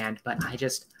 But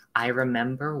I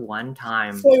remember one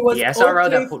time so it was the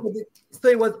SRO so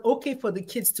it was okay for the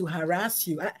kids to harass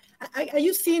you. Are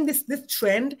you seeing this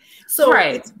trend? So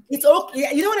right. It's okay.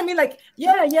 You know what I mean? Like,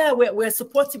 we're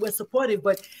supportive,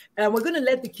 but we're going to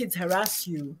let the kids harass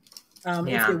you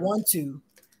if they want to.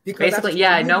 Because basically,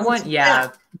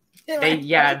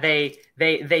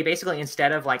 they basically,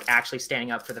 instead of like actually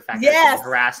standing up for the fact that they're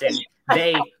harassed, and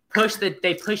they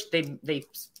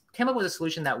came up with a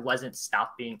solution that wasn't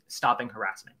stopping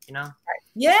harassment,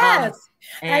 Yes.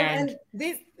 And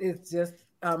this is just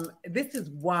this is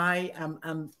why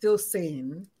I'm still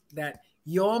saying that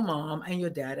your mom and your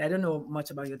dad, I don't know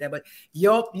much about your dad, but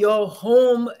your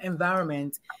home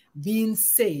environment being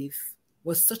safe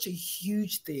was such a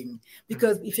huge thing,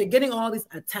 because if you're getting all these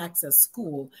attacks at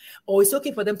school, it's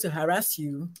okay for them to harass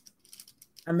you.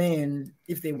 I mean,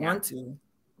 if they want to,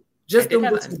 just don't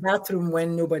go to the bathroom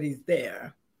when nobody's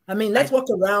there. I mean, let's walk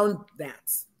around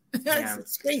that.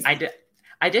 It's crazy.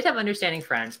 I did have understanding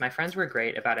friends. My friends were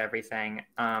great about everything.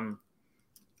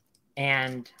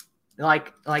 And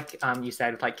like you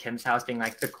said, like Kim's house being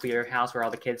like the queer house where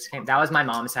all the kids came. That was my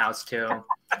mom's house too.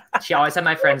 She always had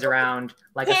my friends around.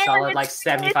 Like a solid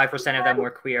 75% of them were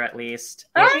queer at least.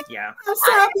 Yeah. I'm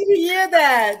so happy to hear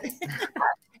that.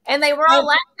 And they were all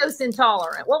lactose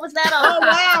intolerant. What was that all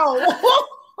about? Oh, wow.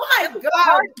 Oh, my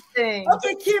God.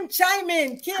 Okay, Kim, chime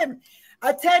in. Kim.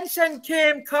 Attention,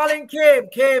 Kim, calling Kim,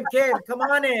 come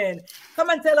on in. Come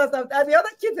and tell us, are the other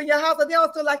kids in your house, are they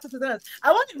also lactose intolerant?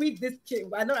 I want to read this,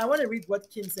 Kim. I want to read what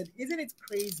Kim said. Isn't it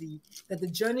crazy that the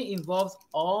journey involves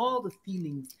all the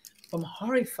feelings from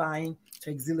horrifying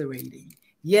to exhilarating?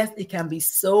 Yes, it can be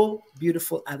so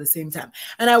beautiful at the same time.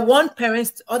 And I want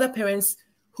other parents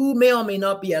who may or may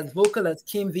not be as vocal as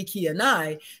Kim, Vickie, and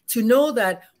I, to know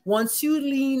that once you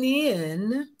lean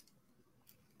in,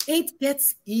 it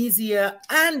gets easier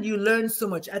and you learn so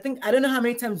much. I don't know how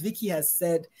many times Vickie has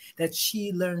said that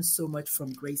she learns so much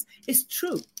from Grace. It's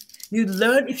true. You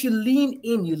learn, if you lean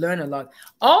in, you learn a lot.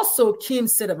 Also, Kim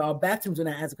said about bathrooms, when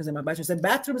I asked a question about bathrooms, said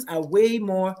bathrooms are way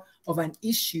more of an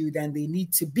issue than they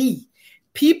need to be.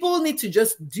 People need to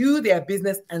just do their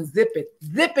business and zip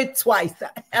it twice.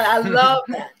 And I love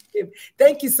that.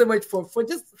 Thank you so much for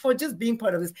just being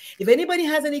part of this. If anybody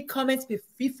has any comments,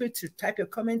 feel free to type your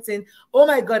comments in. Oh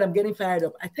my God, I'm getting fired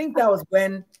up. I think that was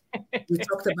when we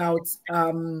talked about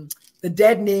the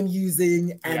dead name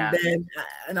using and then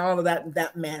and all of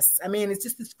that mess. I mean,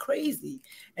 it's crazy.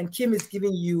 And Kim is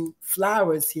giving you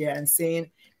flowers here and saying,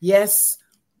 yes,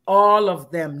 all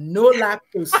of them, no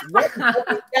lactose. What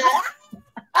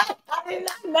I did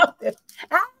not know this.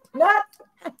 What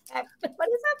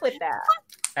is up with that?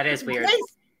 That is weird.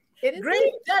 It is Grace,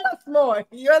 weird. tell us more.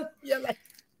 You're like,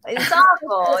 it's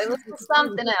awful. It was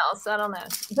something else. I don't know.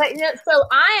 But so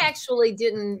I actually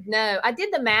didn't know. I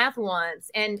did the math once,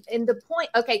 and the point.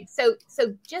 Okay, so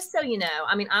just so you know,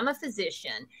 I mean, I'm a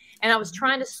physician, and I was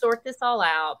trying to sort this all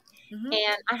out,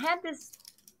 and I had this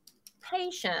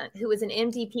patient who was an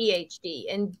MD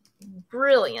PhD and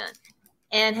brilliant,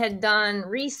 and had done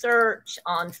research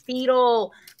on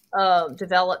fetal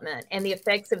development and the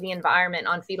effects of the environment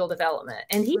on fetal development.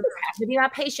 And he just happened to be my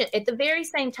patient at the very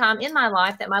same time in my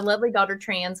life that my lovely daughter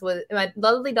Grace was saying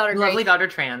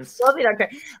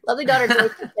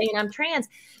I'm trans.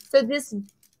 So this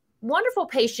wonderful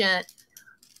patient,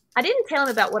 I didn't tell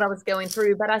him about what I was going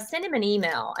through, but I sent him an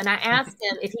email and I asked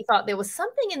him if he thought there was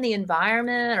something in the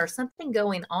environment or something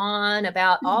going on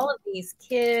about all of these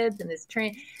kids and this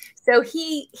trans. So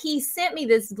he sent me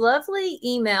this lovely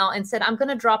email and said, I'm going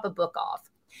to drop a book off.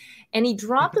 And he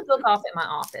dropped the book off at my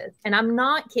office. And I'm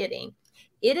not kidding.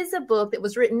 It is a book that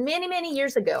was written many, many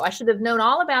years ago. I should have known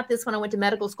all about this when I went to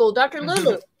medical school. Dr.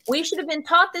 Lulu, we should have been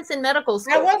taught this in medical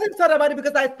school. I wasn't taught about it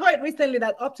because I saw it recently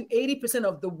that up to 80%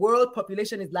 of the world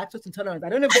population is lactose intolerant. I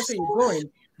don't know if that's where you're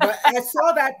going, but I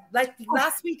saw that like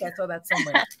last week. I saw that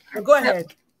somewhere. So go ahead.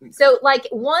 So like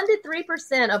 1 to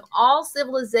 3% of all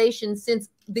civilizations since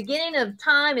beginning of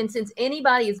time and since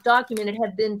anybody is documented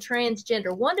have been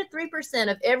transgender. 1 to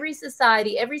 3% of every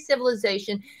society, every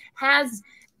civilization has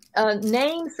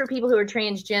names for people who are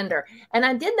transgender. And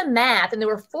I did the math, and there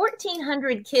were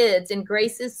 1,400 kids in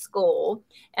Grace's school.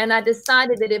 And I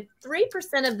decided that if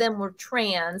 3% of them were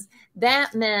trans,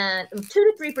 that meant 2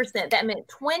 to 3%. That meant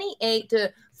 28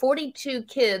 to 42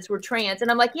 kids were trans.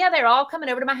 And I'm like, yeah, they're all coming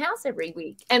over to my house every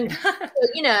week. And,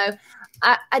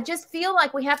 I just feel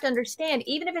like we have to understand,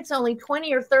 even if it's only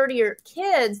 20 or 30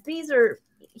 kids, these are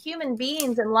human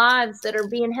beings and lives that are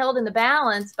being held in the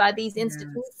balance by these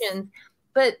institutions.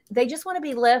 But they just want to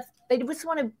be left. They just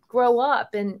want to grow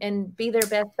up and be their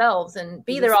best selves and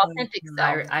be their authentic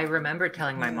self. I remember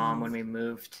telling my mom when we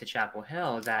moved to Chapel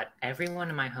Hill that everyone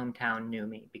in my hometown knew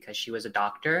me because she was a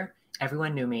doctor.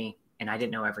 Everyone knew me and I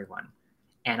didn't know everyone.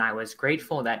 And I was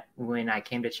grateful that when I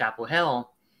came to Chapel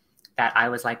Hill, that I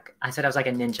was like a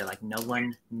ninja, like no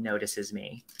one notices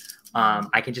me.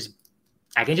 I can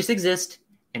just exist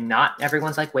and not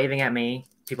everyone's like waving at me.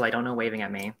 People I don't know waving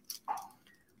at me.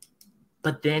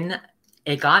 But then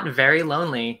it got very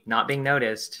lonely not being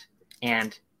noticed.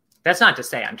 And that's not to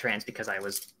say I'm trans because I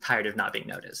was tired of not being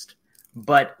noticed.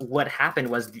 But what happened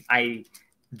was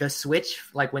the switch,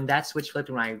 like when that switch flipped,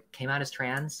 when I came out as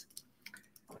trans,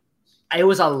 it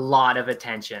was a lot of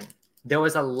attention. There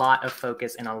was a lot of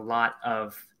focus and a lot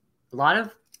of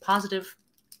positive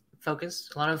focus,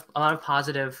 a lot of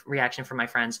positive reaction from my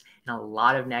friends, and a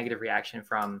lot of negative reaction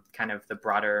from kind of the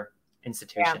broader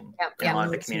institution and a lot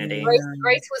of the community.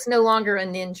 Grace was no longer a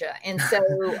ninja, and so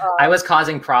I was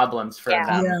causing problems for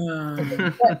them.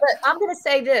 But I'm going to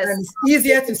say this: and it's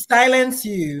easier to silence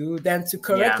you than to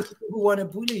correct the people who want to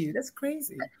bully you. That's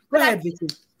crazy. Go ahead,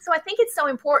 Vickie. So I think it's so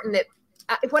important that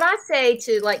what I say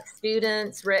to like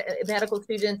students, medical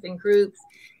students, and groups,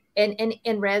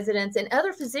 and residents and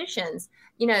other physicians,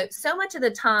 you know, so much of the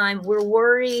time we're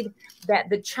worried that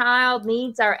the child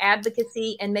needs our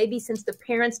advocacy, and maybe since the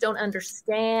parents don't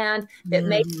understand that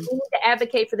maybe we need to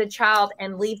advocate for the child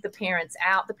and leave the parents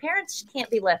out. The parents can't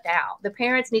be left out. The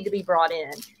parents need to be brought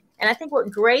in. And I think what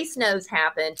Grace knows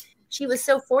happened, she was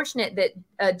so fortunate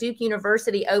that Duke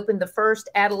University opened the first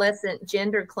adolescent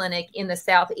gender clinic in the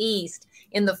Southeast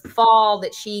in the fall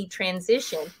that she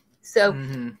transitioned. So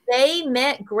they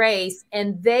met Grace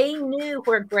and they knew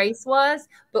where Grace was,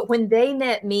 but when they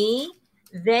met me,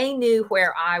 they knew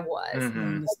where I was.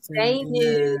 They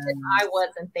knew that I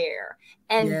wasn't there.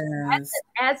 And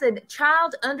as a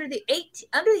child under the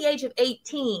age of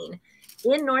 18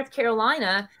 in North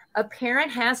Carolina, a parent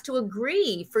has to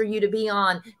agree for you to be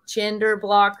on gender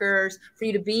blockers, for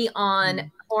you to be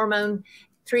on hormone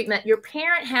treatment. Your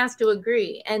parent has to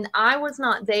agree. And I was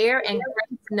not there, and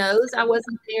Grace knows I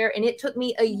wasn't there. And it took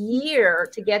me a year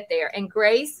to get there. And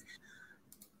Grace,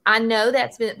 I know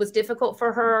it was difficult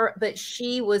for her, but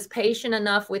she was patient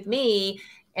enough with me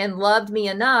and loved me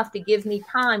enough to give me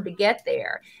time to get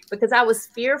there, because I was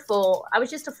fearful. I was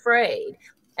just afraid.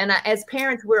 And as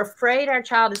parents, we're afraid our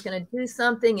child is going to do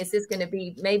something. Is this going to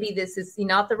be, maybe this is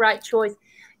not the right choice?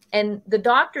 And the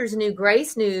doctors knew,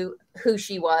 Grace knew who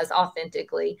she was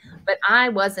authentically, but I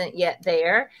wasn't yet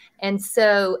there. And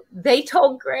so they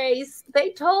told Grace,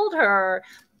 they told her,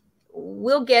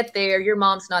 we'll get there. Your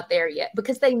mom's not there yet,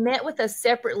 because they met with us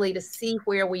separately to see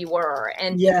where we were.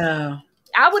 And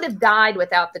I would have died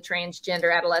without the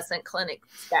transgender adolescent clinic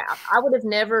staff. I would have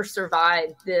never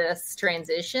survived this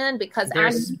transition, because I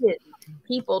needed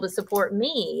people to support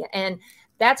me. And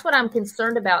that's what I'm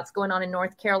concerned about. What's going on in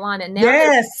North Carolina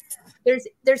now.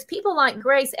 There's people like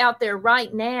Grace out there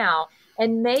right now,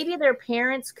 and maybe their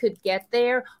parents could get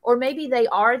there, or maybe they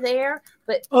are there,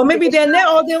 but or maybe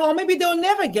or maybe they'll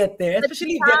never get there,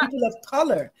 especially if they're people of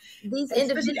color. These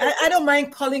individuals, I don't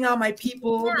mind calling out my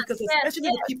people, because especially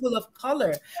the people of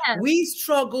color, we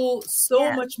struggle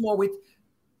so much more with,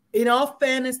 in all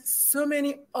fairness, so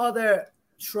many other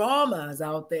traumas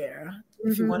out there,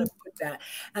 if you want to put that.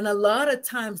 And a lot of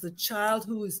times the child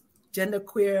who is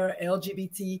genderqueer,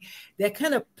 LGBT, they're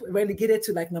kind of relegated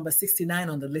to like number 69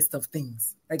 on the list of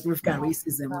things. Like, we've got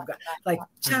racism, we've got like,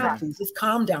 child, please just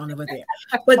calm down over there.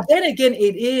 But then again,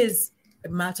 it is a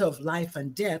matter of life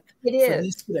and death. It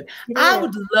is. I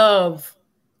would love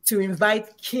to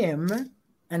invite Kim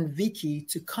and Vickie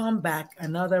to come back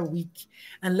another week,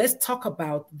 and let's talk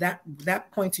about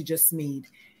that point you just made,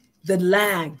 the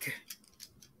lag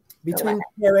between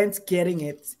parents getting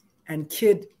it and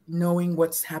kid knowing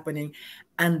what's happening,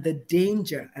 and the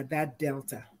danger at that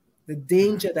delta, the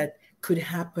danger that could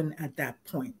happen at that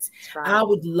point. I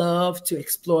would love to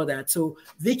explore that. So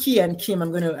Vickie and Kim,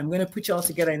 I'm gonna put you all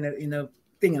together in a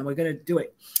thing, and we're gonna do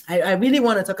it. I really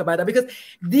want to talk about that, because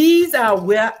these are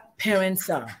where parents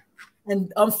are.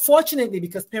 And unfortunately,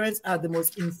 because parents are the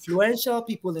most influential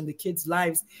people in the kids'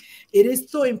 lives, it is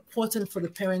so important for the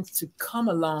parents to come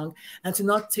along and to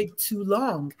not take too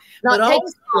long. But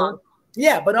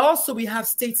also we have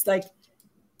states like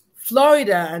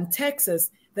Florida and Texas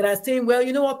that are saying, well,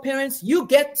 you know what, parents, you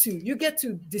get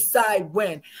to decide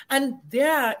when. And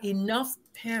there are enough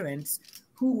parents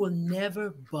who will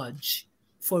never budge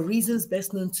for reasons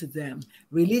best known to them,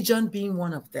 religion being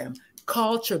one of them,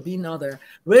 culture being other,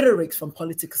 rhetoric from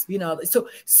politics being other.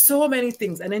 So many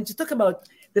things. And then to talk about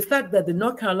the fact that the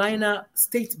North Carolina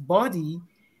state body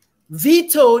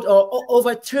vetoed or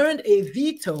overturned a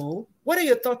veto. What are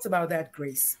your thoughts about that,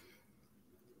 Grace?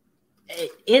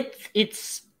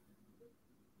 It's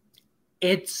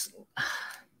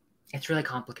really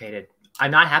complicated.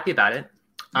 I'm not happy about it.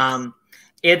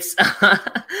 It's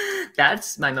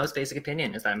that's my most basic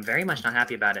opinion, is that I'm very much not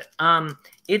happy about it.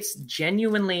 It's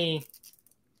genuinely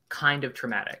kind of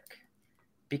traumatic,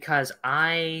 because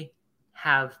I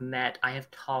have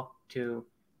talked to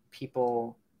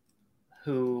people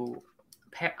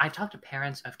I've talked to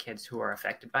parents of kids who are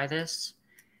affected by this,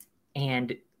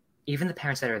 and even the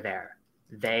parents that are there,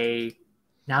 they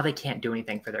can't do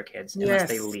anything for their kids unless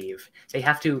they leave. They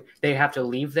have to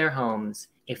leave their homes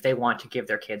if they want to give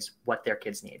their kids what their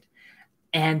kids need.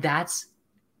 And it's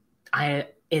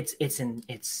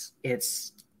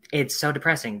so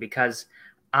depressing, because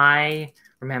I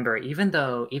remember, even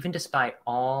despite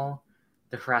all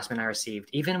the harassment I received,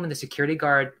 even when the security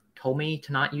guard told me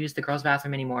to not use the girls'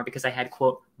 bathroom anymore because I had,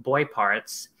 quote, boy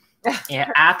parts,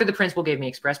 and after the principal gave me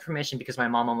express permission because my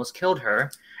mom almost killed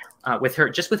her with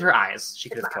her eyes, she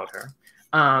could have killed her.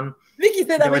 Vickie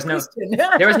said there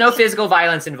was no physical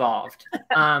violence involved.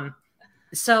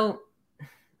 So,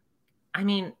 I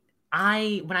mean,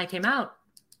 when I came out,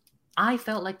 I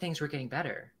felt like things were getting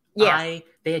better. Yes.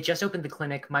 They had just opened the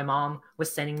clinic. My mom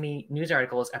was sending me news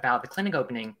articles about the clinic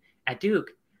opening at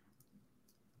Duke.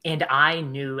 And I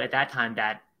knew at that time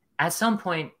that at some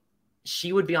point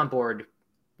she would be on board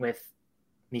with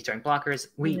me starting blockers.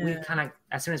 We kind of,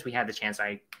 as soon as we had the chance,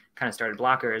 I kind of started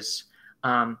blockers,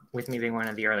 with me being one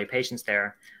of the early patients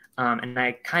there. And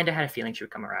I kind of had a feeling she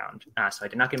would come around. So I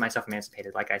did not get myself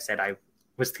emancipated, like I said I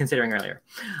was considering earlier.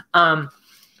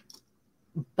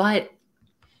 But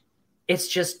it's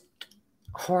just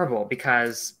horrible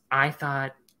because I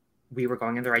thought we were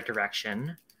going in the right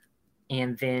direction.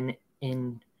 And then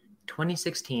in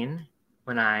 2016,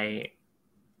 when I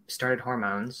started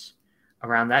hormones,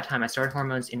 around that time, I started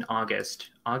hormones in August,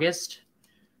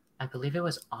 I believe it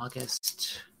was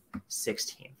August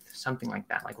 16th, something like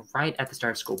that, like right at the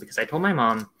start of school, because I told my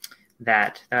mom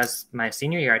that was my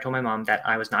senior year. I told my mom that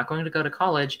I was not going to go to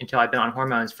college until I'd been on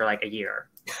hormones for like a year.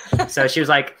 So she was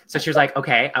like,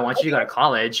 okay, I want you to go to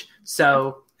college,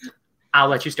 so I'll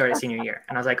let you start at senior year.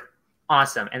 And I was like,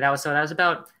 awesome. And that was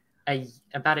about a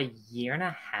year and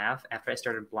a half after I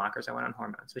started blockers, I went on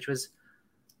hormones, which was,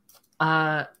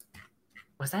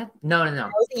 was that? No. That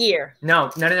was a year.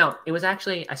 No. It was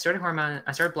actually, I started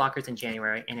blockers in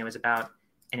January, and it was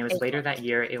later that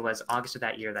year. It was August of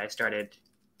that year that I started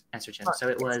estrogen.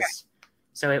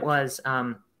 So it was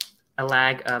a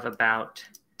lag of about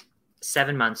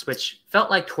 7 months, which felt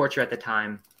like torture at the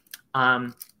time.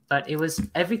 But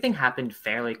everything happened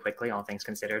fairly quickly, all things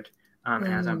considered.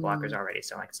 And I was on blockers already.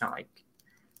 So like,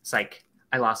 it's like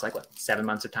I lost 7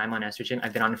 months of time on estrogen.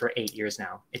 I've been on it for 8 years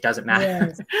now. It doesn't matter.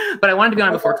 Yes. But I wanted to be on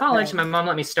it before college. And my mom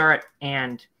let me start.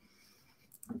 And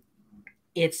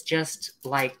it's just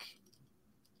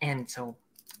and so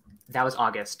that was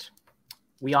August.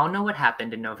 We all know what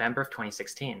happened in November of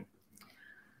 2016.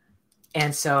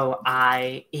 And so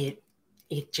it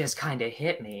just kind of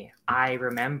hit me. I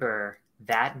remember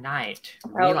that night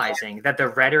realizing that the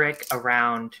rhetoric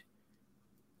around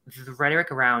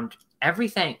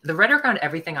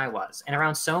everything I was and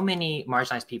around so many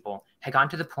marginalized people had gotten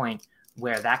to the point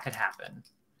where that could happen,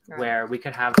 where we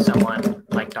could have someone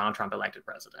like Donald Trump elected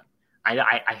president.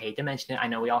 I hate to mention it. I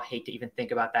know we all hate to even think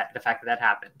about that, the fact that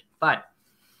happened. But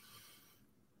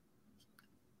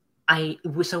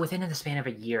so within the span of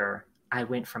a year, I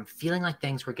went from feeling like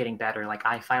things were getting better, like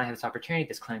I finally had this opportunity,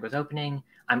 this clinic was opening,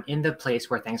 I'm in the place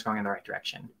where things are going in the right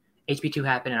direction. HB2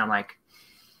 happened, and I'm like,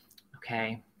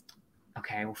 okay,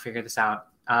 we'll figure this out.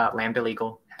 Lambda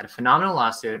Legal had a phenomenal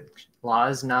lawsuit. Law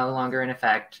is no longer in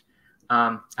effect.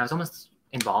 I was almost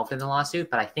involved in the lawsuit,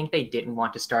 but I think they didn't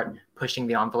want to start pushing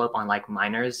the envelope on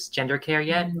minors' gender care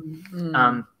yet,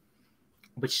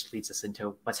 which leads us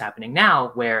into what's happening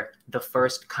now, where the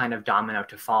first kind of domino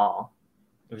to fall,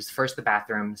 it was first the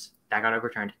bathrooms, that got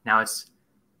overturned. Now it's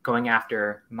going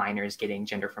after minors getting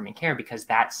gender-affirming care because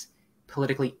that's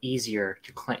politically easier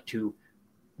to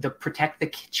the protect the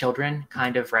children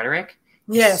kind of rhetoric.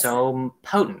 Yes. Is so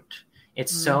potent.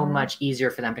 It's so much easier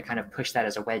for them to kind of push that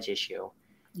as a wedge issue.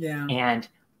 Yeah. And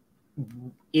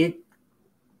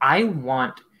I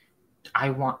want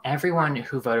everyone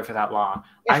who voted for that law,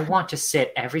 I want to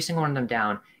sit every single one of them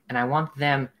down, and I want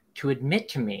them to admit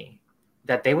to me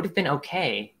that they would have been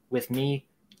okay with me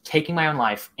taking my own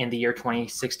life in the year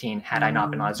 2016 had I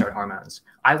not been allowed to start hormones.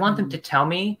 I want them to tell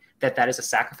me that that is a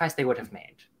sacrifice they would have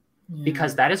made,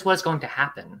 because that is what's going to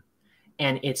happen.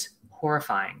 And it's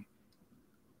horrifying.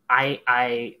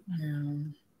 I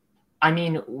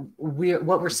mean,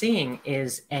 what we're seeing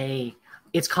is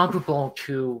it's comparable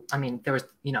to, there's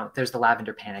the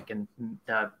lavender panic in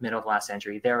the middle of the last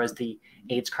century. There was the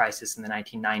AIDS crisis in the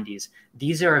 1990s.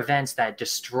 These are events that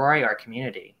destroy our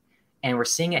community, and we're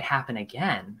seeing it happen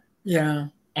again. Yeah.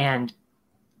 And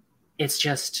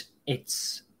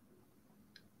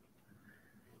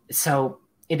so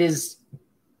it is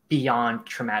beyond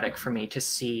traumatic for me to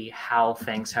see how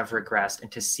things have regressed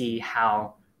and to see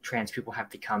how trans people have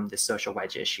become this social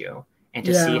wedge issue, and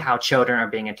to see how children are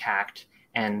being attacked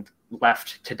and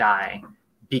left to die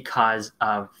because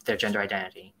of their gender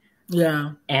identity.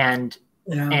 Yeah. And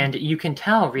you can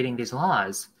tell reading these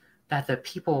laws that the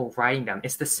people writing them,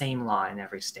 it's the same law in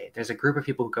every state. There's a group of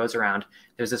people who goes around.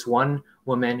 There's this one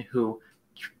woman who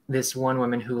this one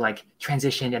woman who like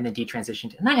transitioned and then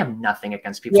detransitioned. And I have nothing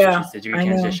against people who choose to do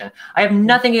transition. I have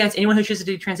nothing against anyone who chooses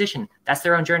to do transition. That's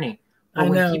their own journey. But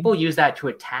when people use that to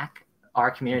attack our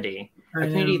community, a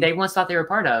community they once thought they were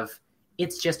part of,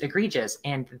 it's just egregious.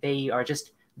 And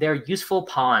they're useful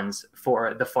pawns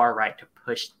for the far right to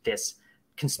push this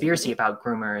conspiracy about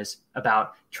groomers,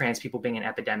 about trans people being an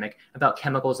epidemic, about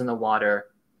chemicals in the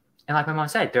water. And like my mom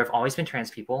said, there have always been trans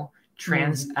people,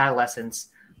 trans adolescents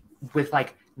with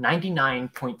like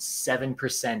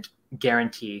 99.7%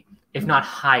 guarantee, if not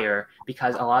higher,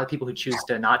 because a lot of people who choose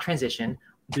to not transition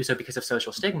do so because of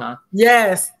social stigma.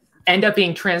 Yes. End up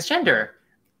being transgender.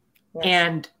 Yes.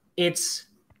 And it's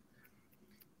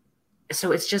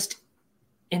just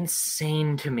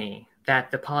insane to me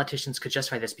that the politicians could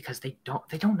justify this because they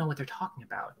don't know what they're talking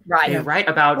about. Right. They write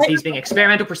about these being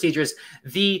experimental procedures.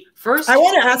 The first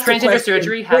transgender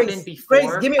surgery happened before.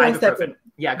 Grace, give me 1 second.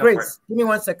 Yeah, go Grace, for it. Give me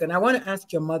 1 second. I want to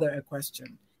ask your mother a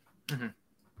question. Mm-hmm.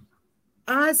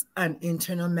 As an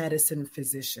internal medicine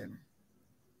physician,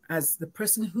 as the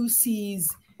person who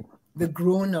sees the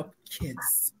grown-up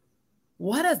kids,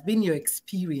 what has been your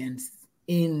experience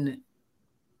in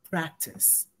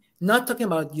practice? Not talking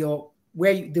about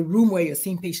the room where you're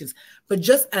seeing patients, but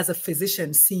just as a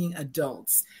physician seeing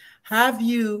adults. Has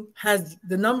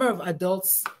the number of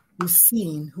adults you've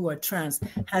seen who are trans,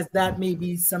 has that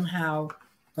maybe somehow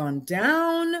gone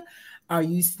down? Are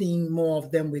you seeing more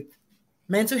of them with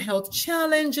mental health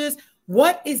challenges?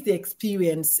 What is the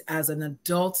experience as an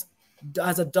adult,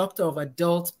 as a doctor of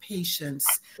adult patients?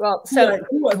 Well, so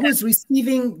who's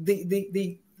receiving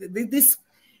these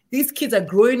kids are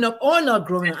growing up or not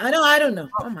growing up? I don't know.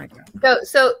 Oh my God.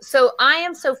 So I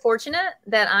am so fortunate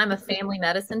that I'm a family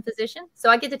medicine physician. So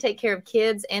I get to take care of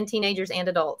kids and teenagers and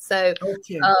adults. So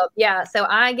so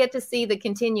I get to see the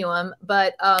continuum.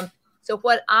 But so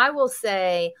what I will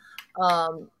say,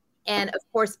 and of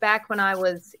course, back when I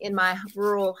was in my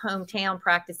rural hometown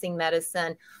practicing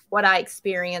medicine, what I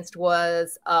experienced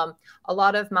was a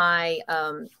lot of my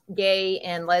gay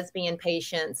and lesbian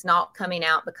patients not coming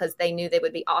out because they knew they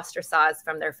would be ostracized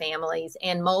from their families.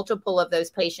 And multiple of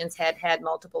those patients had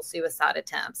multiple suicide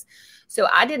attempts. So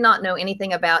I did not know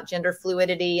anything about gender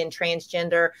fluidity and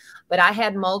transgender, but I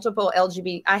had multiple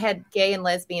I had gay and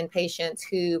lesbian patients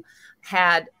who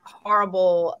had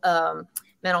horrible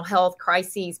mental health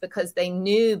crises because they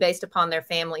knew, based upon their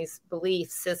family's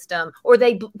belief system, or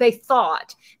they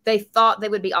thought they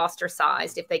would be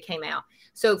ostracized if they came out.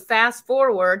 So fast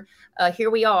forward, here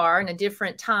we are in a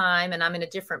different time, and I'm in a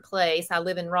different place. I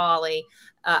live in Raleigh.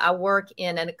 I work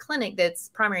in a clinic that's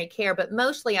primary care, but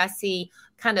mostly I see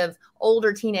kind of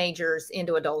older teenagers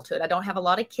into adulthood. I don't have a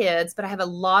lot of kids, but I have a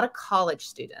lot of college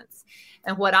students.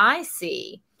 And what I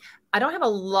see, I don't have a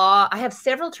lot. I have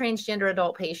several transgender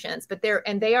adult patients, but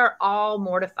they are all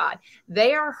mortified.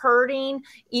 They are hurting,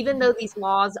 even though these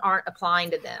laws aren't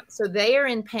applying to them. So they are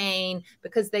in pain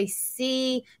because they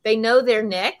know they're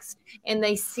next, and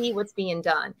they see what's being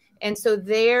done. And so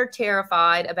they're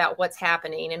terrified about what's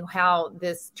happening and how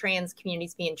this trans community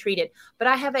is being treated. But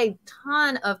I have a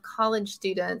ton of college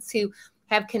students who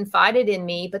have confided in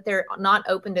me, but they're not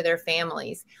open to their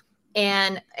families.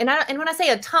 And when I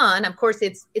say a ton, of course,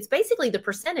 it's basically the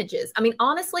percentages. I mean,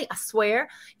 honestly, I swear,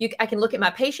 I can look at my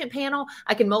patient panel,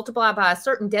 I can multiply by a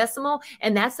certain decimal,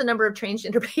 and that's the number of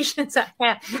transgender patients I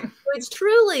have. So it's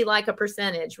truly like a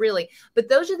percentage, really. But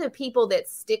those are the people that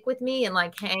stick with me and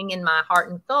like hang in my heart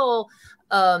and soul.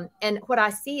 And what I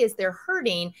see is they're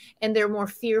hurting and they're more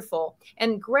fearful.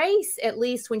 And Grace, at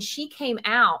least when she came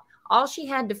out, all she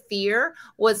had to fear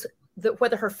was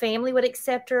whether her family would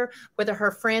accept her, whether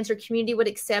her friends or community would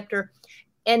accept her.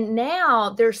 And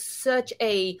now there's such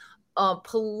a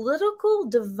political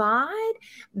divide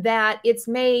that it's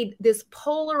made this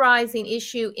polarizing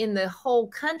issue in the whole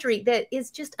country that is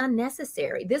just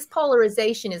unnecessary. This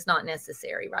polarization is not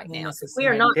necessary right now. We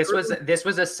are not. This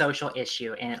was a social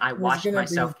issue, and I watched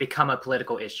myself become a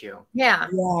political issue. Yeah.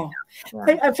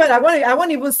 In fact, I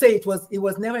won't even say it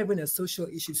was never even a social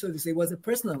issue. So to say, it was a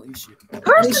personal issue.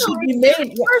 It should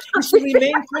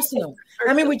remain personal.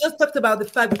 I mean, we just talked about the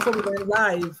fact before we went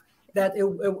live that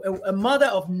a mother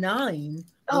of 9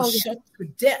 was shot to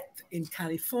death in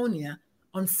California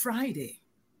on Friday.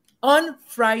 On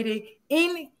Friday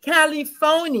in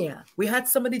California. We had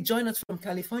somebody join us from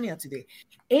California today.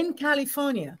 In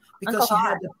California, because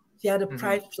she had a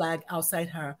pride flag outside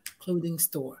her clothing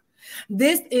store.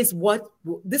 This woman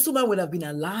would have been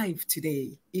alive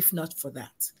today if not for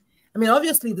that. I mean,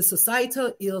 obviously, the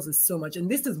societal ills is so much. And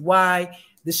this is why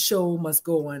the show must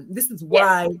go on. This is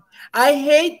why I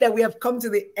hate that we have come to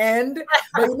the end,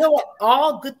 but you know what?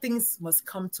 All good things must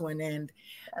come to an end.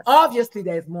 Obviously,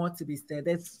 there's more to be said.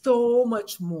 There's so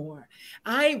much more.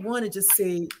 I want to just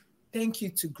say thank you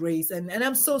to Grace. And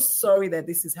I'm so sorry that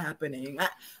this is happening.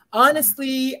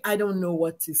 Honestly, I don't know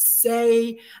what to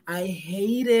say. I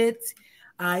hate it.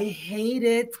 I hate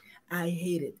it. I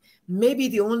hate it. Maybe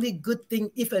the only good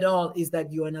thing, if at all, is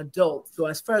that you're an adult. So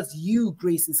as far as you,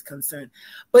 Grace, is concerned,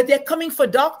 but they're coming for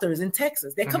doctors in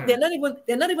Texas. They're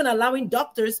not even allowing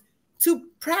doctors to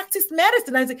practice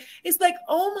medicine. It's like,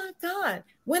 oh my God,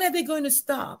 when are they going to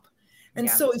stop? And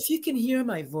so if you can hear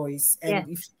my voice and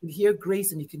if you can hear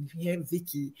Grace and you can hear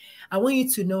Vickie, I want you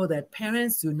to know that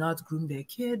parents do not groom their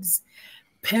kids.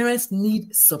 Parents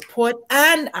need support,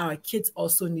 and our kids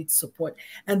also need support.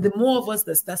 And the more of us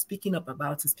that start speaking out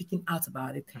about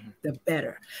it, the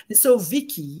better. And so,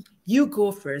 Vickie, you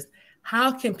go first.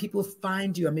 How can people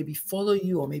find you, or maybe follow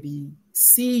you, or maybe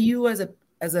see you as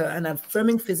an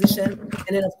affirming physician? And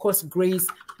then, of course, Grace,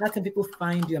 how can people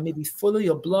find you, or maybe follow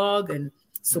your blog and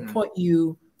support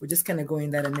you? We're just kind of going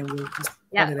that, and then we'll just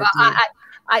I'm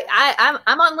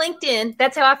on LinkedIn.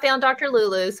 That's how I found Dr.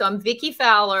 Lulu. So I'm Vickie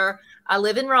Fowler. I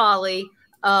live in Raleigh.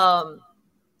 I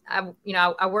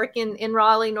work in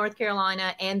Raleigh, North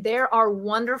Carolina, and there are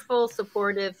wonderful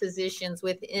supportive physicians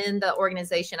within the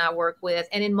organization I work with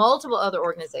and in multiple other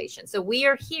organizations. So we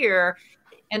are here,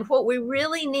 and what we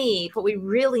really need,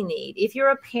 if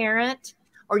you're a parent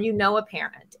or you know a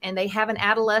parent and they have an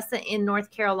adolescent in North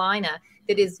Carolina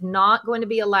that is not going to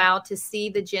be allowed to see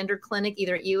the gender clinic,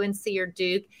 either at UNC or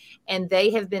Duke, and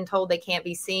they have been told they can't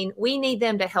be seen, we need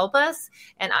them to help us,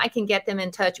 and I can get them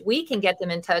in touch. We can get them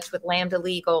in touch with Lambda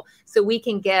Legal so we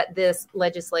can get this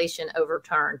legislation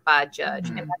overturned by a judge,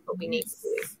 and that's what we need to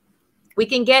do. We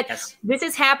can get, this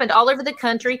has happened all over the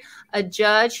country. A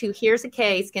judge who hears a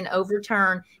case can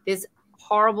overturn this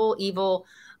horrible, evil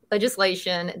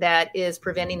legislation that is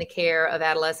preventing the care of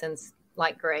adolescents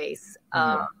like Grace,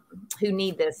 who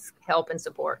need this help and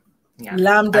support. Yeah.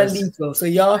 Lambda Legal. So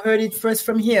y'all heard it first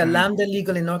from here. Lambda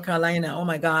Legal in North Carolina. Oh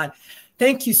my God.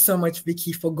 Thank you so much,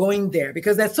 Vickie, for going there,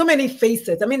 because there's so many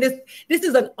faces. I mean, this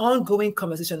is an ongoing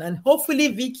conversation, and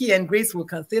hopefully Vickie and Grace will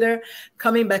consider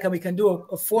coming back and we can do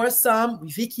a foursome with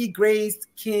Vickie, Grace,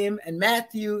 Kim, and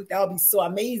Matthew. That would be so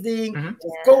amazing.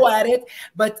 Just go at it.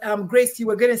 But Grace, you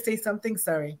were going to say something.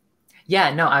 Sorry.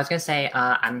 Yeah, no, I was going to say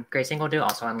I'm Grace Ingledew,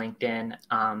 also on LinkedIn.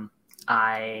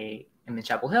 I am in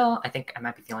Chapel Hill. I think I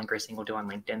might be the only Grace Ingledew on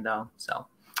LinkedIn, though. So,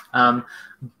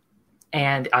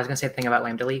 and I was going to say the thing about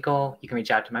Lambda Legal. You can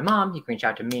reach out to my mom. You can reach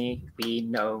out to me. We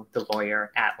know the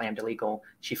lawyer at Lambda Legal.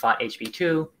 She fought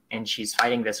HB2, and she's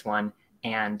fighting this one.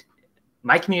 And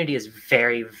my community is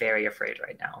very, very afraid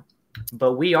right now.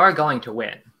 But we are going to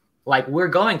win. Like, we're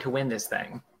going to win this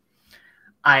thing.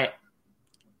 I'm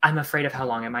afraid of how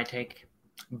long it might take.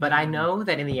 But I know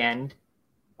that in the end,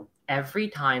 every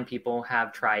time people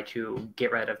have tried to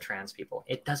get rid of trans people,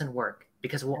 it doesn't work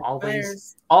because we'll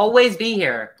always be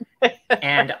here.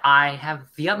 And I have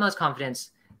the utmost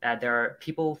confidence that there are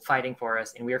people fighting for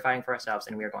us, and we are fighting for ourselves,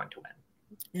 and we are going to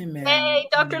win. Amen. Hey,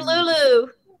 Dr. Lulu.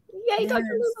 Yay, Dr.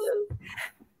 Lulu.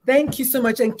 Thank you so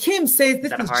much. And Kim says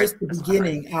this is just the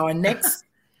beginning. Our next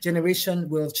generation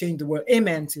will change the world.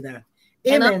 Amen to that.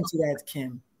 Amen to that,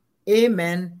 Kim.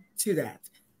 Amen to that.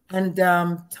 And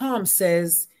Tom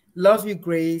says, love you,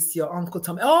 Grace, your Uncle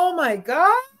Tom. Oh my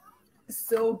God.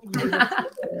 So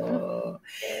beautiful.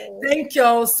 Thank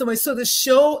y'all so much. So the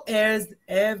show airs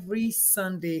every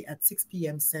Sunday at 6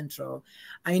 p.m. Central.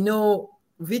 I know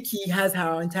Vickie has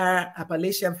her entire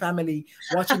Appalachian family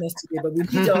watching us today, but we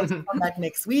need y'all to come back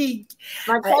next week.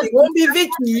 It won't be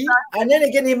Vickie. And then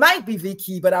again, it might be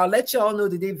Vickie, but I'll let y'all know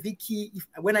the day Vickie,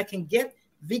 when I can get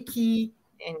Vickie,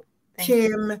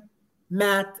 Kim,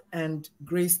 Matt, and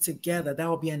Grace together, that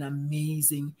will be an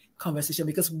amazing conversation,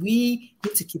 because we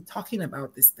need to keep talking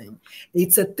about this thing.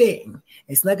 It's a thing.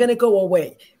 It's not going to go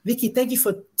away. Vickie, thank you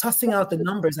for tossing out the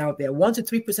numbers out there. 1 to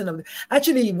 3% of 1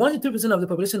 to 3% of the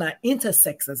population are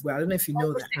intersex as well. I don't know if you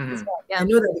know that. I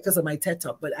know that because of my TED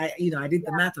Talk, but I did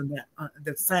the math on that,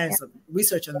 the science of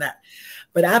research on that.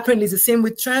 But apparently it's the same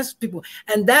with trans people.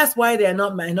 And that's why they are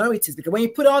not minorities, because when you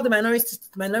put all the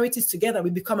minorities together, we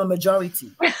become a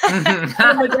majority.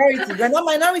 We're not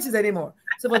minorities anymore.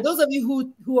 So for those of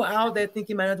you who are out there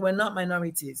thinking minority, we're not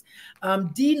minorities.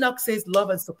 D Knox says love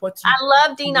and support you. I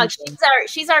love D Knox.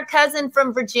 She's our cousin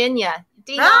from Virginia.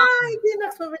 Hi, D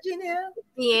Knox from Virginia.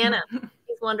 Deanna.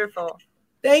 She's wonderful.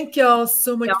 Thank y'all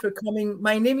so much for coming.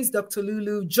 My name is Dr.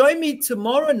 Lulu. Join me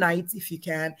tomorrow night if you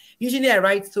can. Usually I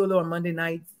write solo on Monday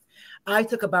nights. I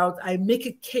make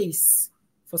a case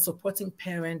for supporting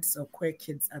parents of queer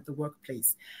kids at the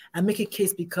workplace. I make a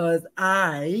case because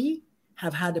I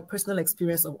have had a personal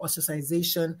experience of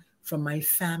ostracization from my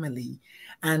family,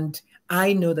 and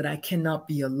I know that I cannot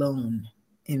be alone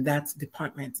in that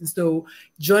department. And so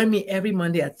join me every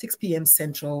Monday at 6 p.m.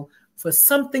 Central for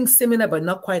something similar, but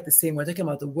not quite the same. We're talking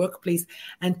about the workplace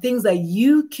and things that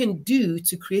you can do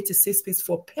to create a safe space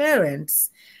for parents,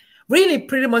 really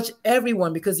pretty much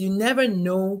everyone, because you never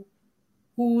know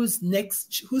whose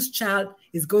child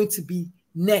is going to be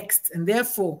next. And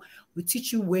therefore, we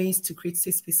teach you ways to create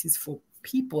safe spaces for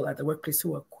people at the workplace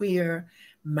who are queer,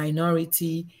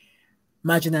 minority,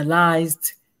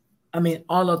 marginalized. I mean,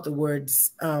 all of the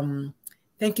words.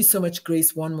 Thank you so much,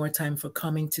 Grace, one more time for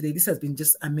coming today. This has been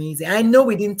just amazing. I know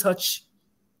we didn't touch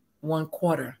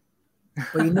 1/4,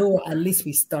 but at least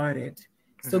we started.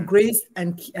 So Grace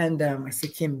and I say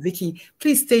Kim, Vickie,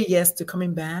 please say yes to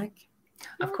coming back.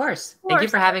 Of course. Thank you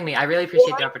for having me. I really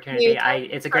appreciate the opportunity.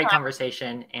 It's a great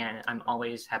conversation, and I'm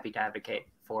always happy to advocate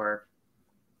for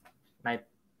my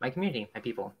community, my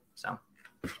people. So.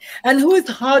 And who is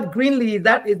Hod Greenlee?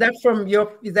 Is that from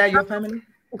your family?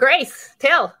 Grace,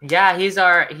 tell. Yeah, he's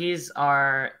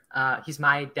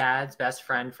my dad's best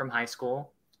friend from high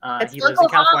school. He lives in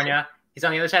California. Hod. He's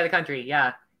on the other side of the country.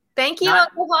 Yeah. Thank you,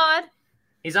 Uncle Hod.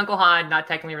 He's Uncle Hod, not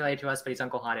technically related to us, but he's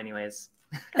Uncle Hod anyways.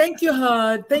 Thank you,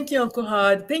 Hod. Thank you, Uncle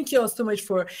Hod. Thank you all so much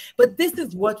but this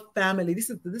is what family, this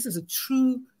is a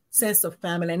true sense of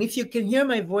family. And if you can hear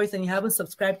my voice and you haven't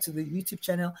subscribed to the YouTube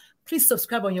channel, please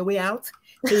subscribe on your way out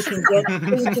so you can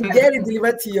get it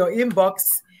delivered to your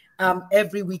inbox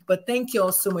every week. But thank you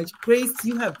all so much. Grace,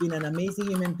 you have been an amazing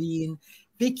human being.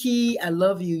 Vickie, I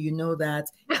love you. You know that.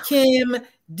 Kim,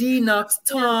 D Knox,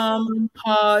 Tom,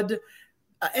 Pod,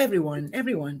 everyone. Let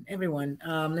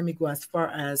me go as far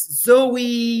as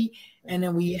Zoe, and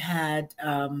then we had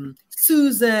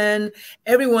Susan.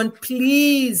 Everyone,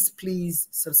 please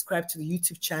subscribe to the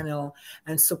YouTube channel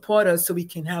and support us so we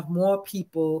can have more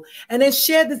people. And then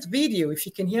share this video. If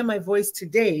you can hear my voice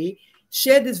today,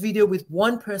 share this video with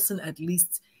one person at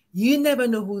least. You never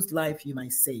know whose life you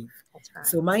might save. That's right.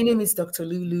 So my name is Dr.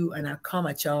 Lulu, and I come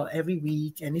at y'all every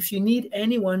week. And if you need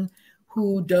anyone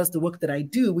who does the work that I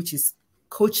do, which is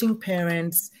coaching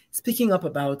parents, speaking up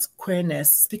about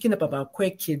queerness, speaking up about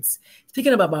queer kids,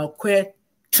 speaking up about queer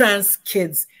trans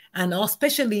kids, and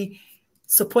especially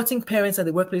supporting parents at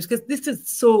the workplace, because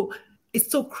it's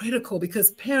so critical,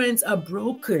 because parents are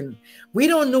broken. We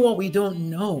don't know what we don't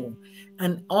know.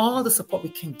 And all the support we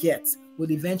can get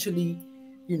will eventually,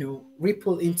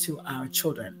 ripple into our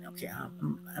children. Okay,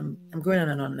 I'm going on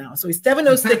and on now. So it's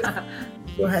 7:06.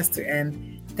 Show has to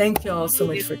end. Thank you all so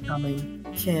much for coming,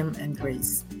 Kim and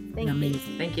Grace.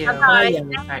 Amazing. Thank you. Bye,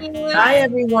 Bye,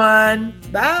 everyone.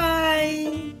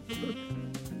 Bye.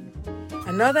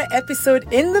 Another episode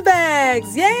in the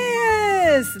bags.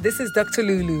 Yes, this is Dr.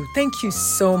 Lulu. Thank you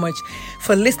so much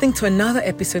for listening to another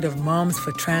episode of Moms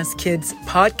for Trans Kids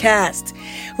podcast.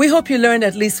 We hope you learned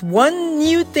at least one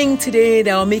new thing today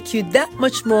that will make you that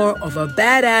much more of a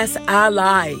badass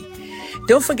ally.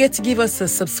 Don't forget to give us a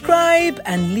subscribe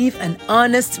and leave an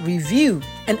honest review.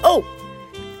 And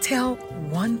tell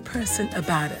one person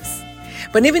about us.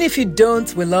 But even if you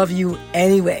don't, we love you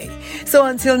anyway. So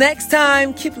until next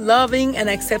time, keep loving and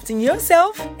accepting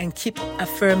yourself, and keep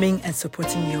affirming and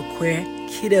supporting your queer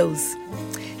kiddos.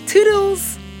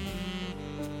 Toodles!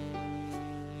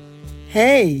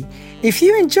 Hey, if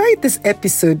you enjoyed this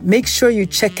episode, make sure you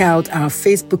check out our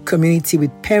Facebook community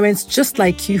with parents just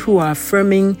like you who are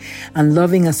affirming and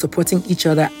loving and supporting each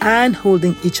other and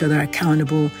holding each other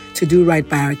accountable to do right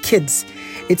by our kids.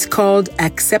 It's called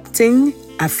Accepting,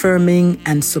 Affirming,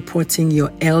 and Supporting Your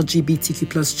LGBTQ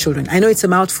plus children. I know it's a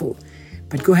mouthful,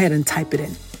 but go ahead and type it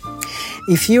in.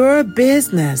 If you're a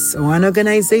business or an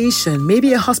organization,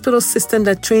 maybe a hospital system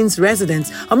that trains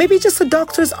residents, or maybe just a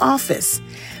doctor's office,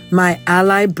 my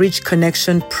Ally Bridge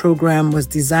Connection program was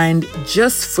designed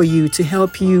just for you, to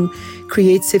help you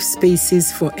create safe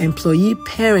spaces for employee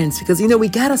parents, because, we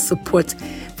got to support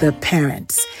the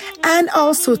parents, and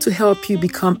also to help you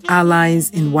become allies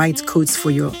in white coats for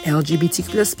your LGBTQ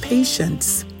plus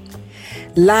patients.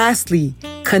 Lastly,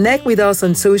 connect with us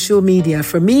on social media.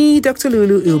 For me, Dr.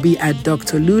 Lulu, it will be at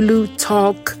Dr. Lulu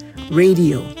Talk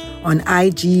Radio on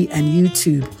IG and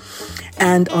YouTube.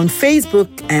 And on Facebook,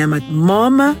 I am at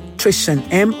Mama Trician,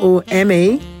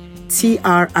 MOMATRICIAN.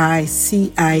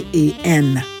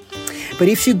 But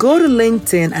if you go to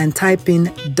LinkedIn and type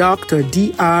in Dr.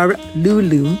 Dr.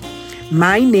 Lulu,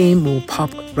 my name will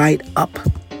pop right up.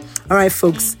 All right,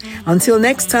 folks, until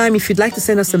next time, if you'd like to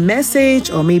send us a message,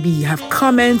 or maybe you have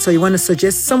comments, or you want to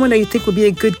suggest someone that you think would be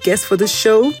a good guest for the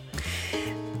show,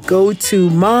 go to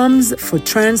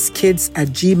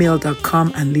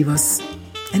momsfortranskids@gmail.com and leave us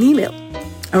an email.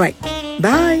 All right.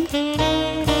 Bye.